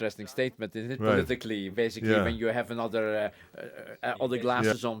of an interesting statement, isn't it? Right. Politically, basically, when you have another other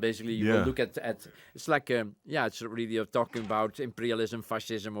glasses on, basically, you will look at. It's like, it's really talking about imperialism,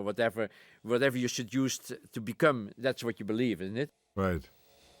 fascism, or whatever you should use to become. That's what you believe, isn't it? Right.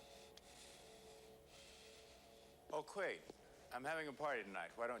 Oh, Quaid, I'm having a party tonight.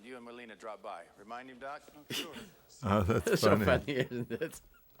 Why don't you and Melina drop by? Remind him, Doc? Sure. Oh, that's so funny. funny, isn't it?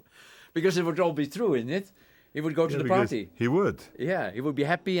 Because it would all be true, isn't it? He would go to the because party. He would. Yeah, he would be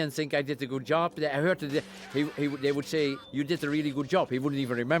happy and think I did a good job. I heard that they would say, you did a really good job. He wouldn't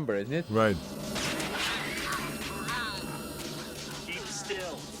even remember, isn't it? Right. Keep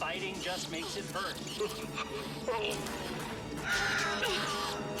still. Fighting just makes it hurt.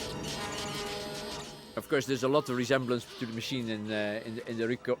 Of course, there's a lot of resemblance to the machine in the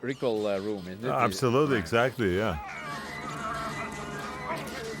recall room, isn't it? Absolutely, exactly, yeah.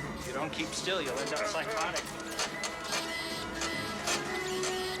 If you don't keep still, you'll end up psychotic.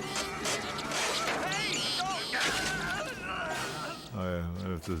 Oh yeah,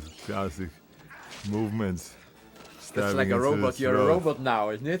 one of those classic movements. It's like a robot. You're a robot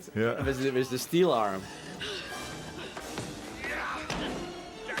now, isn't it? Yeah. With the steel arm.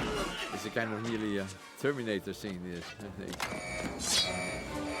 It's a kind of nearly a Terminator scene, this, I think.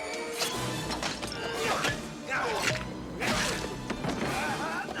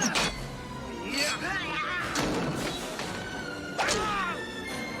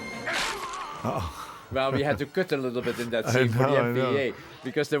 Oh. Well, we had to cut a little bit in that I scene for the know. MPA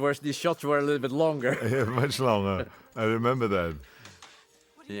because these shots were a little bit longer. Yeah, much longer. I remember that.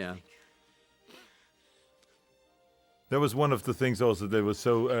 Yeah. That was one of the things also that was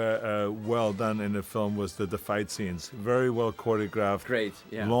so well done in the film was that the fight scenes, very well choreographed. Great,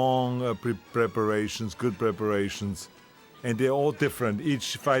 yeah. Long preparations, good preparations. And they're all different.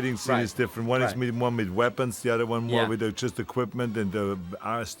 Each fighting scene is different. One is one with weapons, the other one more with just equipment and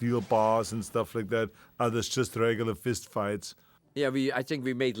steel bars and stuff like that. Others just regular fist fights. Yeah, I think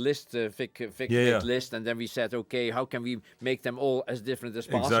we made Vic made list, and then we said, okay, how can we make them all as different as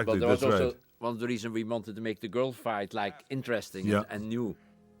possible? Exactly, That was that's also right. one of the reasons we wanted to make the girl fight like interesting and new.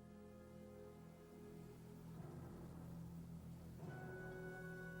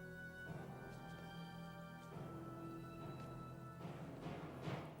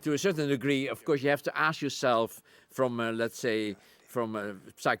 To a certain degree, of course, you have to ask yourself from, let's say, from a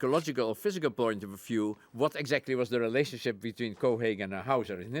psychological or physical point of view, what exactly was the relationship between Cohaagen and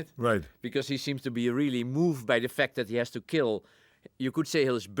Hauser, isn't it? Right. Because he seems to be really moved by the fact that he has to kill, you could say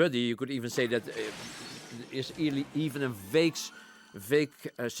his buddy, you could even say that is even a vague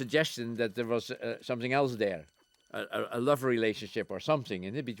suggestion that there was something else there, a love relationship or something,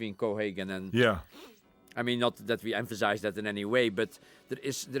 isn't it, between Cohaagen and... Yeah. I mean, not that we emphasize that in any way, but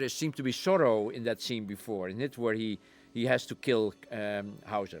there seemed to be sorrow in that scene before, isn't it, where he has to kill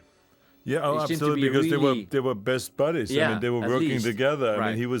Hauser. Yeah, oh, He seemed to absolutely, be because really- they were best buddies. I Yeah, mean, they were at working least. together. I Right.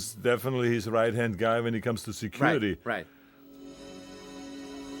 mean, he was definitely his right-hand guy when it comes to security. Right.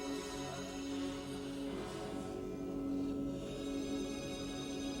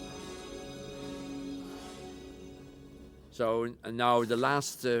 So now the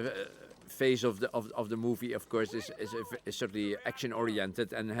last phase of the movie, of course, is certainly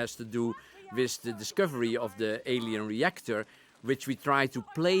action-oriented and has to do with the discovery of the alien reactor, which we try to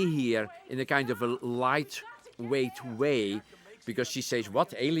play here in a kind of a lightweight way, because she says,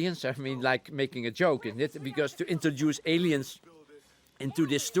 "What, aliens?" I mean, like making a joke, isn't it? Because to introduce aliens into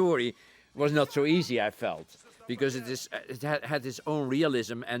this story was not so easy, I felt, because it had its own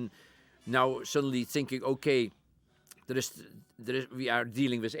realism, and now suddenly thinking, okay, we are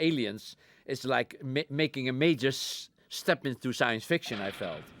dealing with aliens. It's like making a major step into science fiction, I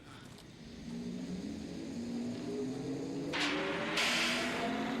felt.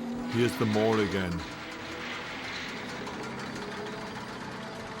 Here's the mall again.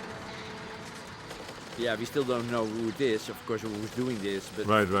 Yeah, we still don't know who it is, of course, who's doing this, but...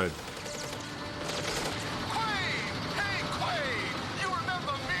 Right.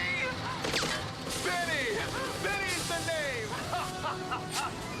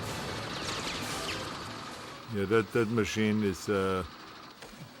 Yeah, that machine is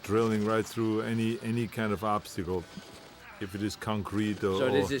drilling right through any kind of obstacle, if it is concrete or. So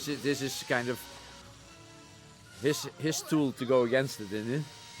this is kind of his tool to go against it, isn't it?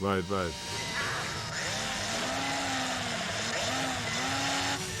 Right.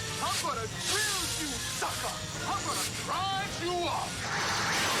 I'm gonna drill you, sucker! I'm gonna drive you up!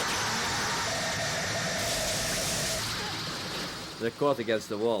 They're caught against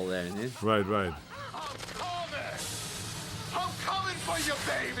the wall there, isn't it? Right. I'm coming for you,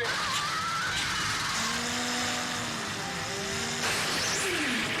 baby!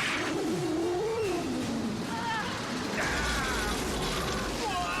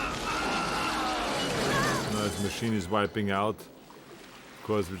 Now his machine is wiping out, of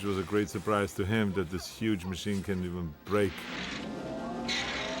course, which was a great surprise to him that this huge machine can even break.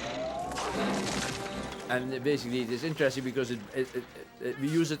 And basically, it is interesting because we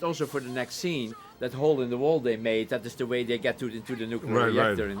use it also for the next scene. That hole in the wall they made, that is the way they get into the nuclear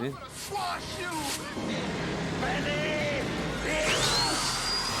reactor. Right. In it.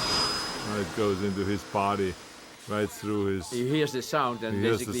 It goes into his body, right through his... He hears the sound and he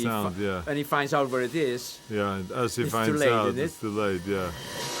hears basically the sound, yeah. and he finds out where it is. Yeah, and as he it's finds too late, out, isn't it? it's too late, yeah.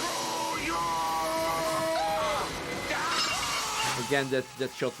 Again,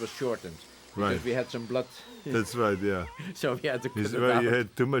 that shot was shortened. Right. Because we had some blood. That's right, yeah. So we had to cut it He out.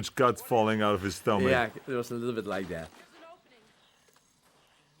 had too much gut falling out of his stomach. Yeah, it was a little bit like that.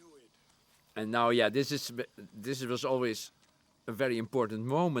 And now, yeah, this was always a very important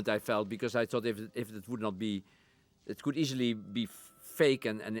moment, I felt, because I thought if it would not be, it could easily be fake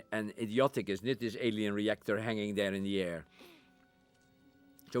and idiotic, isn't it? This alien reactor hanging there in the air.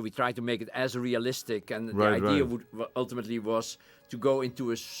 So we tried to make it as realistic, and the idea ultimately was to go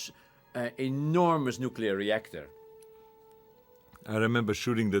into a enormous nuclear reactor. I remember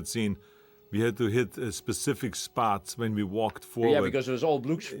shooting that scene. We had to hit specific spots when we walked forward. Yeah, because it was all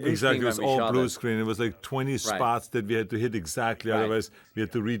blue screen. Exactly, it was all blue it. screen. It was like 20 spots that we had to hit exactly. Otherwise, we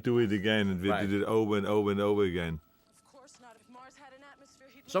had to redo it again, and we did it over and over and over again.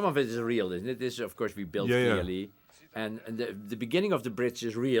 Some of it is real, isn't it? This, of course, we built really. And the beginning of the bridge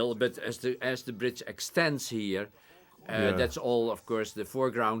is real, but as the bridge extends here, that's all, of course, the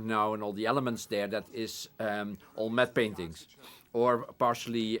foreground now and all the elements there. That is all matte paintings, or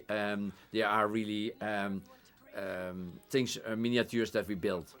partially they are really things, miniatures that we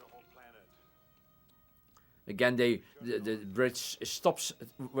built. Again, the bridge stops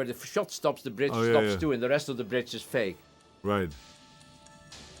where the shot stops. The bridge stops too, and the rest of the bridge is fake. Right.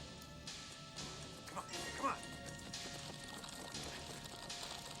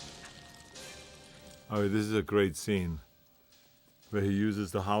 Oh, this is a great scene where he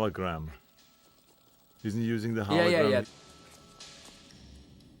uses the hologram. Isn't he using the hologram? Yeah.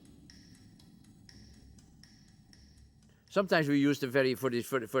 Sometimes we use for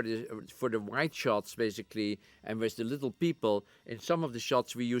the wide shots basically, and with the little people. In some of the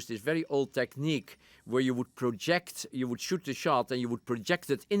shots, we use this very old technique where you would project, you would shoot the shot, and you would project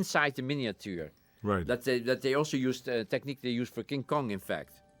it inside the miniature. Right. That they also used a technique they used for King Kong, in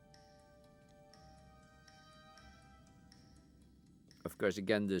fact. Of course,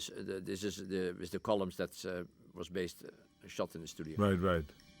 again, this is the columns that was based shot in the studio. Right.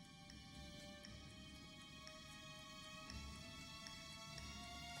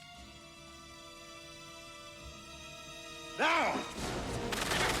 Now!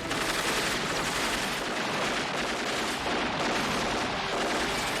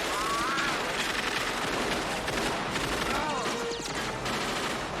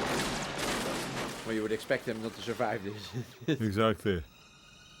 Well, you would expect them not to survive this. Exactly.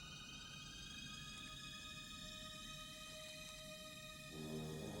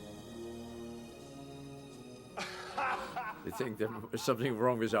 They think there's something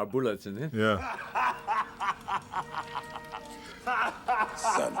wrong with our bullets, isn't it? Yeah.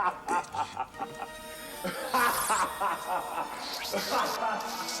 Son of a bitch.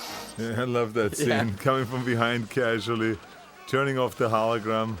 Yeah, I love that scene. Coming from behind casually, turning off the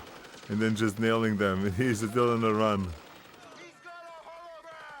hologram, and then just nailing them. He's still on the run.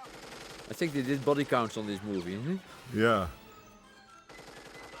 I think they did body counts on this movie, isn't it? Yeah.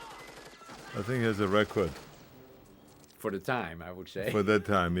 I think he has a record. For the time, I would say. For that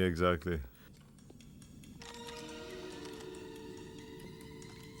time, yeah, exactly.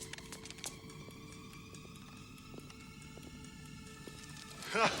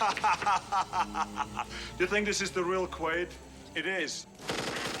 You think this is the real Quaid? It is.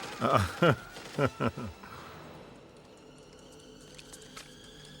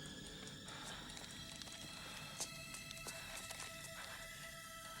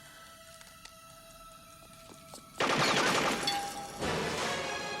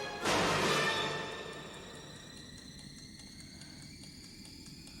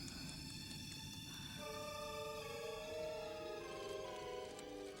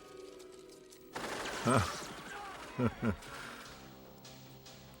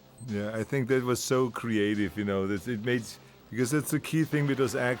 Yeah, I think that was so creative, you know, that it made, because that's the key thing with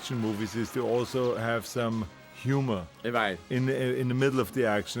those action movies, is to also have some humor in the middle of the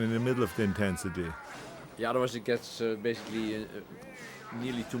action, in the middle of the intensity. Yeah, otherwise it gets basically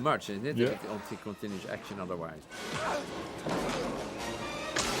nearly too much, isn't it? Yeah. It only continues action otherwise.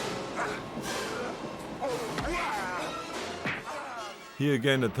 Here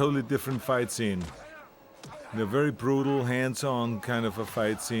again, a totally different fight scene. A very brutal, hands-on kind of a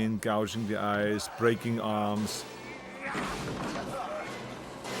fight scene, gouging the eyes, breaking arms.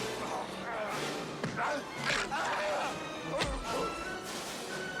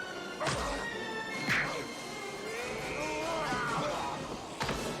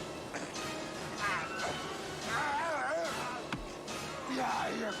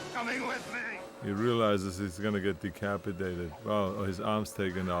 coming with me. He realizes he's going to get decapitated. Well, or his arm's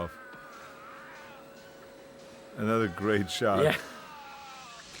taken off. Another great shot. Yeah.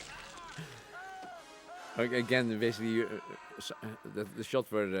 Again, basically, the shot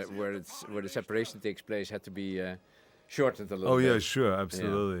where the separation takes place had to be shortened a little bit. Oh yeah, sure,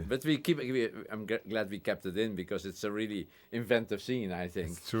 absolutely. Yeah. But I'm glad we kept it in because it's a really inventive scene, I think.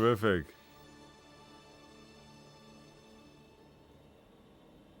 It's terrific.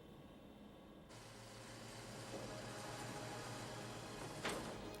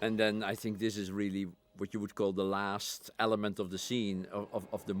 And then I think this is really what you would call the last element of the scene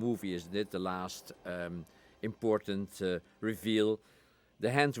of the movie, isn't it? The last important reveal. The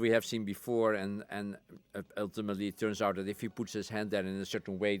hand we have seen before, and ultimately it turns out that if he puts his hand there in a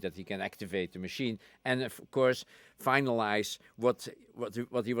certain way that he can activate the machine, and of course finalize what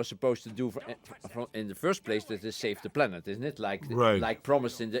he was supposed to do in the first place, that is save the planet, isn't it? Like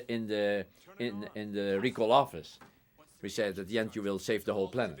promised in the recall office. We said at the end you will save the whole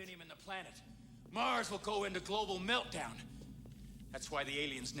planet. Mars will go into global meltdown. That's why the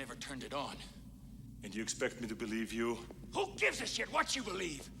aliens never turned it on. And you expect me to believe you? Who gives a shit what you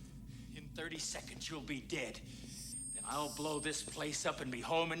believe? In 30 seconds, you'll be dead. Then I'll blow this place up and be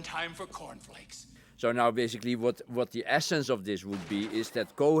home in time for cornflakes. So now basically what the essence of this would be is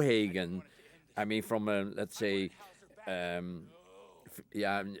that Cohagen, I mean from a, let's say,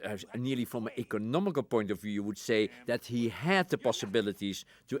 nearly from an economical point of view, you would say that he had the possibilities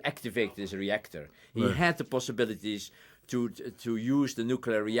to activate this reactor. He had the possibilities to use the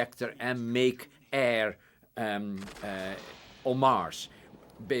nuclear reactor and make air on Mars.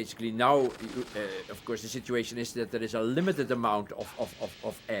 Basically now, of course, the situation is that there is a limited amount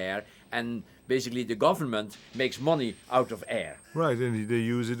of air, and basically the government makes money out of air. Right, and they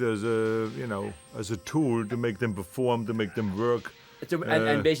use it as a tool to make them perform, to make them work.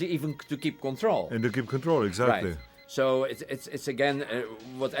 And basically even to keep control. And to keep control, exactly. Right. So it's again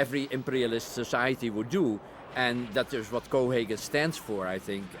what every imperialist society would do, and that is what Cohagen stands for, I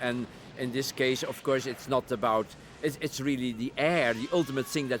think. And in this case, of course, it's not about. It's really the air, the ultimate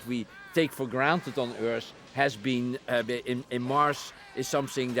thing that we take for granted on Earth has been in Mars is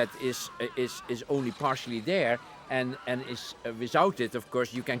something that is only partially there, and is without it, of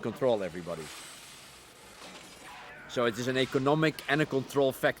course, you can control everybody. So it is an economic and a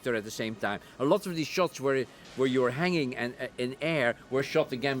control factor at the same time. A lot of these shots where you're hanging and in air were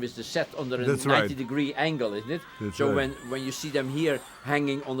shot again with the set under a 90-degree angle, isn't it? So when you see them here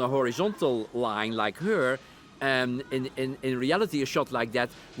hanging on a horizontal line like her, in reality a shot like that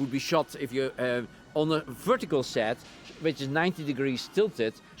would be shot if you on a vertical set, which is 90 degrees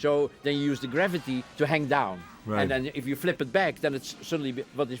tilted. So then you use the gravity to hang down. Right. And then if you flip it back, then it's suddenly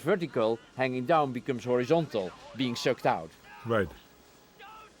what is vertical hanging down becomes horizontal, being sucked out. Right.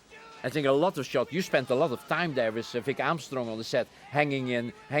 I think a lot of shots. You spent a lot of time there with Vic Armstrong on the set,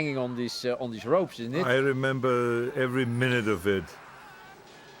 hanging on these ropes, isn't it? I remember every minute of it,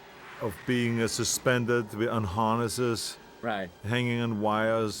 of being suspended on harnesses, right, hanging on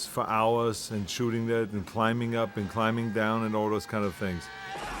wires for hours and shooting that and climbing up and climbing down and all those kind of things.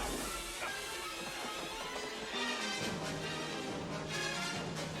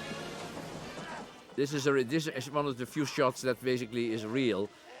 This is one of the few shots that basically is real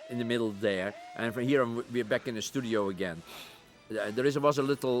in the middle there. And from here we're back in the studio again. There was a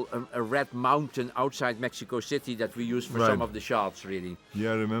little a red mountain outside Mexico City that we used for some of the shots, really.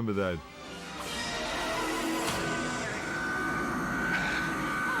 Yeah, I remember that.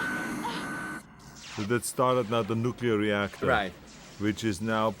 So that started now the nuclear reactor, right, which is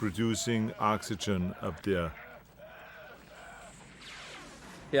now producing oxygen up there.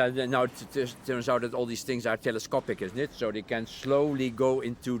 Yeah, now it turns out that all these things are telescopic, isn't it? So they can slowly go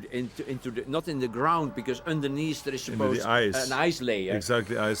into the not in the ground, because underneath there is supposed an ice layer.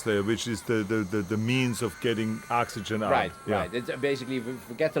 Exactly, ice layer, which is the means of getting oxygen out. Right, right. It basically, we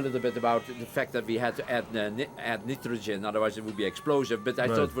forget a little bit about the fact that we had to add nitrogen, otherwise it would be explosive. But I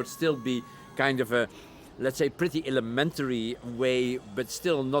thought it would still be kind of a, let's say, pretty elementary way, but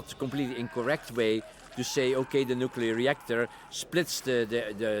still not completely incorrect way, to say, okay, the nuclear reactor splits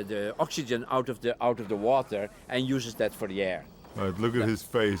the oxygen out of the water and uses that for the air. Right, look at his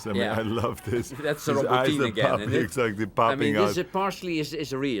face. I mean, I love this. That's the routine again, isn't it? Exactly, popping out. I mean, this partially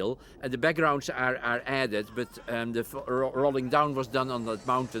is real, and the backgrounds are added, but the rolling down was done on that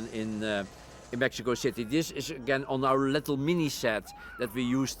mountain in Mexico City. This is again on our little mini set that we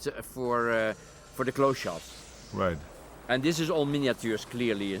used for the close shots. Right. And this is all miniatures,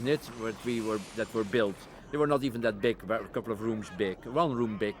 clearly, isn't it? That were built. They were not even that big, but a couple of rooms big. 1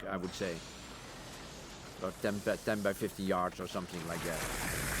 room big, I would say. or 10 by 50 yards or something like that.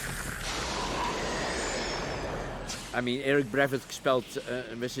 I mean, Eric Brevet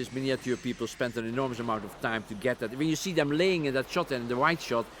with his miniature people spent an enormous amount of time to get that. When you see them laying in that shot and the wide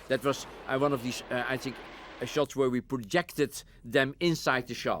shot, that was one of these, I think, shots where we projected them inside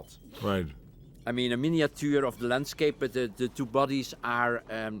the shot. Right. I mean, a miniature of the landscape, but the two bodies are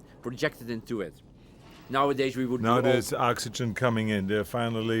projected into it. Nowadays, we would. Now there's oxygen coming in. They're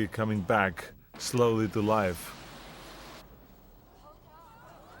finally coming back slowly to life.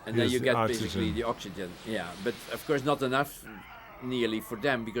 And then you get basically the oxygen. Yeah, but of course not enough, nearly for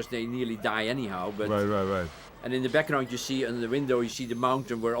them because they nearly die anyhow. But Right. And in the background, you see on the window, you see the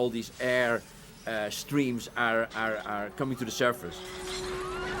mountain where all these air streams are coming to the surface.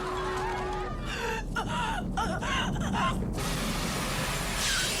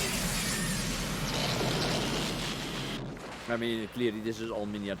 I mean, clearly this is all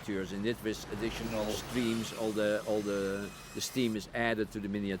miniatures, and it with additional streams, all the steam is added to the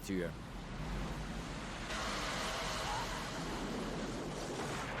miniature.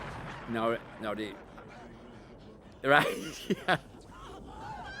 Now the right, yeah.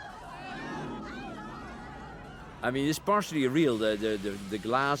 I mean, it's partially real. The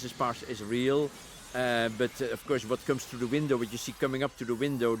glass is real. But of course, what comes through the window, what you see coming up to the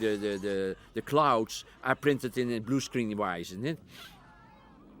window, the clouds are printed in blue screen wise, isn't it?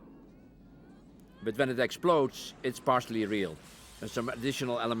 But when it explodes, it's partially real, and some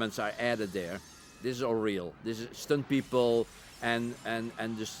additional elements are added there. This is all real. This is stunt people and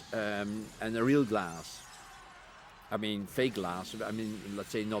a real glass. I mean, fake glass. I mean, let's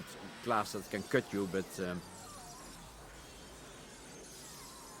say not glass that can cut you, but.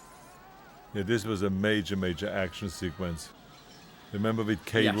 Yeah, this was a major action sequence. Remember with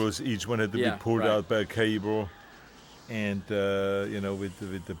cables, each one had to be pulled out by a cable, and with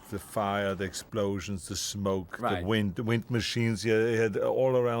the fire, the explosions, the smoke, the wind machines. Yeah, they had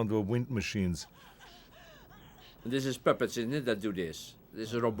all around were wind machines. This is puppets, isn't it, that do this?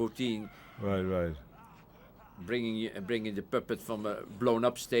 This is robotine. Right. Bringing the puppet from a blown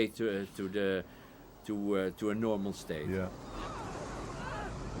up state to a normal state. Yeah.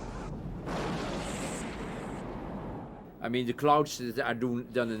 I mean, the clouds that are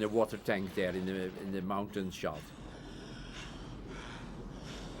done in the water tank there in the mountain shot.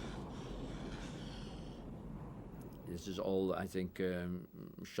 This is all, I think,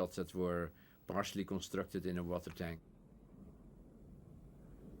 shots that were partially constructed in a water tank.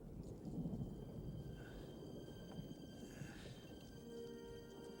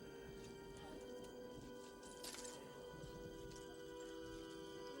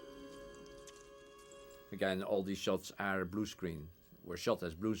 Again, all these shots are blue screen. Were shot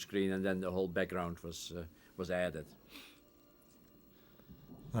as blue screen, and then the whole background was added.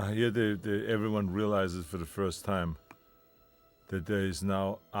 Here, everyone realizes for the first time that there is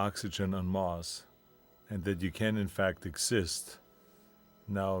now oxygen on Mars, and that you can in fact exist.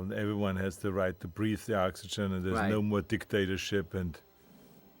 Now everyone has the right to breathe the oxygen, and there's no more dictatorship and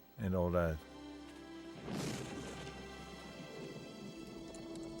all that.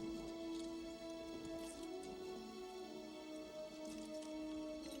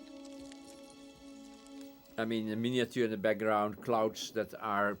 I mean, the miniature in the background, clouds that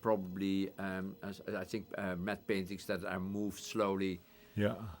are probably, I think, matte paintings that are moved slowly.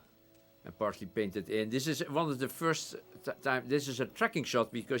 Yeah. And partially painted in. This is one of the first time. This is a tracking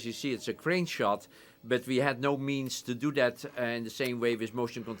shot because you see it's a crane shot, but we had no means to do that in the same way with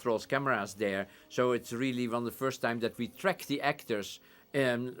motion controls cameras there. So it's really one of the first time that we track the actors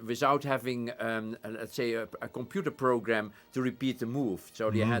without having, let's say, a computer program to repeat the move.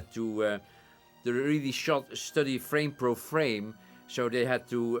 So they had to. They really study frame per frame, so they had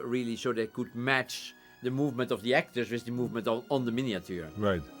to really, so they could match the movement of the actors with the movement on the miniature.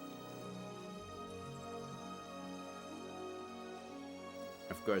 Right.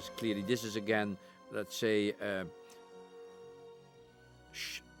 Of course, clearly this is again, let's say,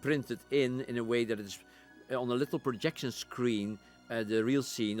 printed in a way that it's on a little projection screen. The real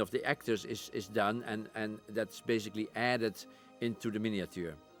scene of the actors is done, and that's basically added into the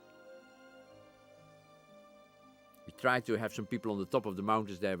miniature. We try to have some people on the top of the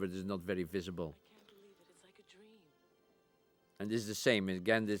mountains there, but it's not very visible. It's like a dream. And this is the same. And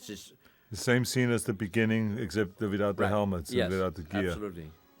again, this is the same scene as the beginning, except without the helmets and without the gear.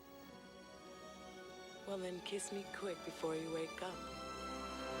 Absolutely. Well, then kiss me quick before you wake up.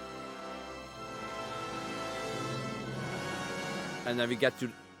 And then we get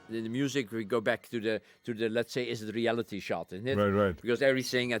to the music. We go back to the let's say, is it a reality shot, isn't it? Right. Because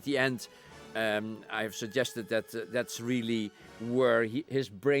everything at the end. I have suggested that that's really where his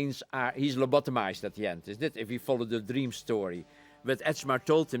brains are. He's lobotomized at the end, isn't it? If we follow the dream story. But Edgemar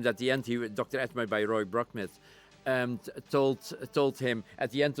told him at the end, Dr. Edgemar by Roy Brockmith, told him at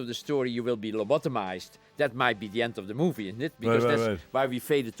the end of the story you will be lobotomized. That might be the end of the movie, isn't it? Because that's why we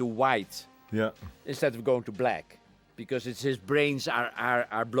faded to white instead of going to black. Because it's his brains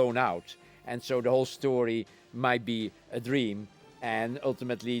are blown out. And so the whole story might be a dream. And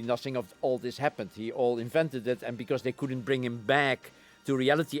ultimately nothing of all this happened. He all invented it, and because they couldn't bring him back to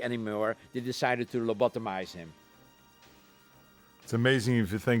reality anymore, they decided to lobotomize him. It's amazing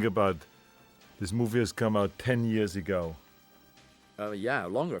if you think about this movie has come out 10 years ago. Yeah,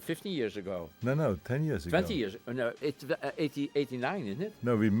 longer, 15 years ago. No, 10 years ago. 20 years. No, it's 89, isn't it?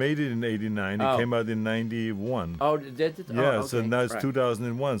 No, we made it in 89. It came out in 91. Oh, did it? Yeah, okay. so now it's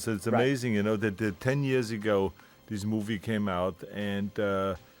 2001. So it's amazing, you know, that 10 years ago this movie came out, and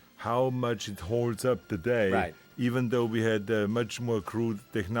how much it holds up today. Right. Even though we had much more crude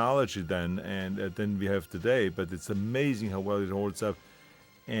technology then and than we have today, but it's amazing how well it holds up,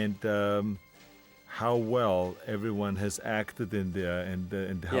 and how well everyone has acted in there,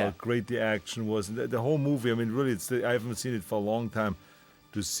 and how great the action was. And the whole movie, I mean, really, I haven't seen it for a long time.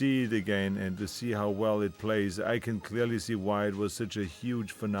 To see it again and to see how well it plays, I can clearly see why it was such a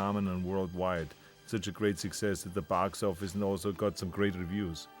huge phenomenon worldwide. Such a great success at the box office, and also got some great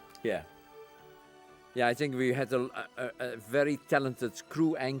reviews. Yeah. Yeah, I think we had a very talented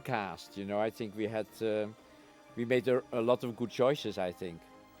crew and cast. You know, I think we made a lot of good choices, I think.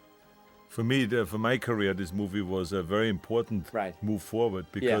 For me, for my career, this movie was a very important move forward,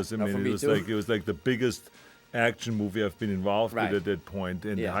 because I mean, it was like the biggest action movie I've been involved with at that point,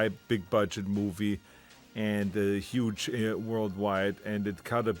 and a big budget movie, and huge worldwide, and it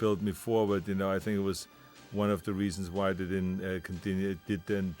catapulted me forward. You know, I think it was one of the reasons why they didn't continue. It did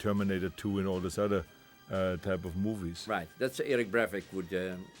then Terminator 2 and all this other type of movies. Right, that's Eric Breivik,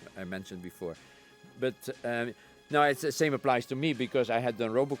 I mentioned before. But no, it's the same applies to me, because I had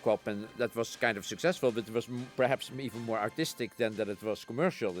done RoboCop, and that was kind of successful, but it was perhaps even more artistic than that it was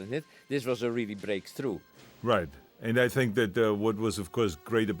commercial, isn't it? This was a really breakthrough. Right, and I think that what was, of course,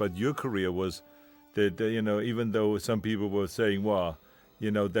 great about your career was that, you know, even though some people were saying, well,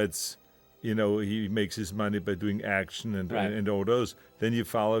 you know, that's, you know, he makes his money by doing action and all those, then you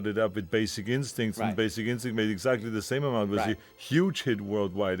followed it up with Basic Instincts, and Basic Instinct made exactly the same amount. It was a huge hit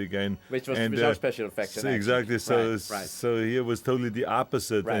worldwide again. Which was without special effects. So exactly, so here was totally the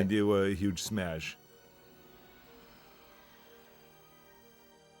opposite, and you were a huge smash.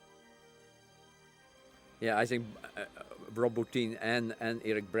 Yeah, I think Rob Bottin and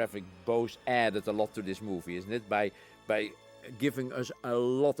Eric Breivik both added a lot to this movie, isn't it? By giving us a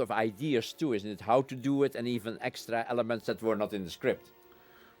lot of ideas too, isn't it? How to do it, and even extra elements that were not in the script.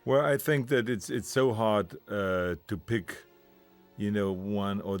 Well, I think that it's so hard to pick, you know,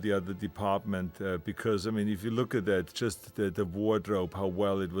 one or the other department, because, I mean, if you look at that, just the wardrobe, how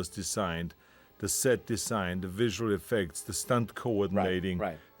well it was designed, the set design, the visual effects, the stunt coordinating,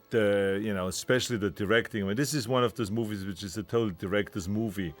 you know, especially the directing. I mean, this is one of those movies which is a total director's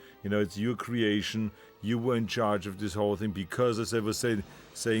movie. You know, it's your creation. You were in charge of this whole thing, because, as I was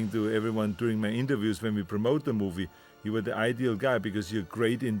saying to everyone during my interviews when we promote the movie, you were the ideal guy, because you're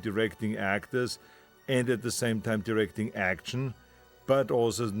great in directing actors and at the same time directing action, but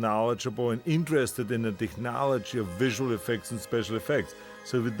also knowledgeable and interested in the technology of visual effects and special effects.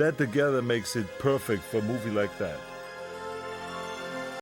 So with that together makes it perfect for a movie like that.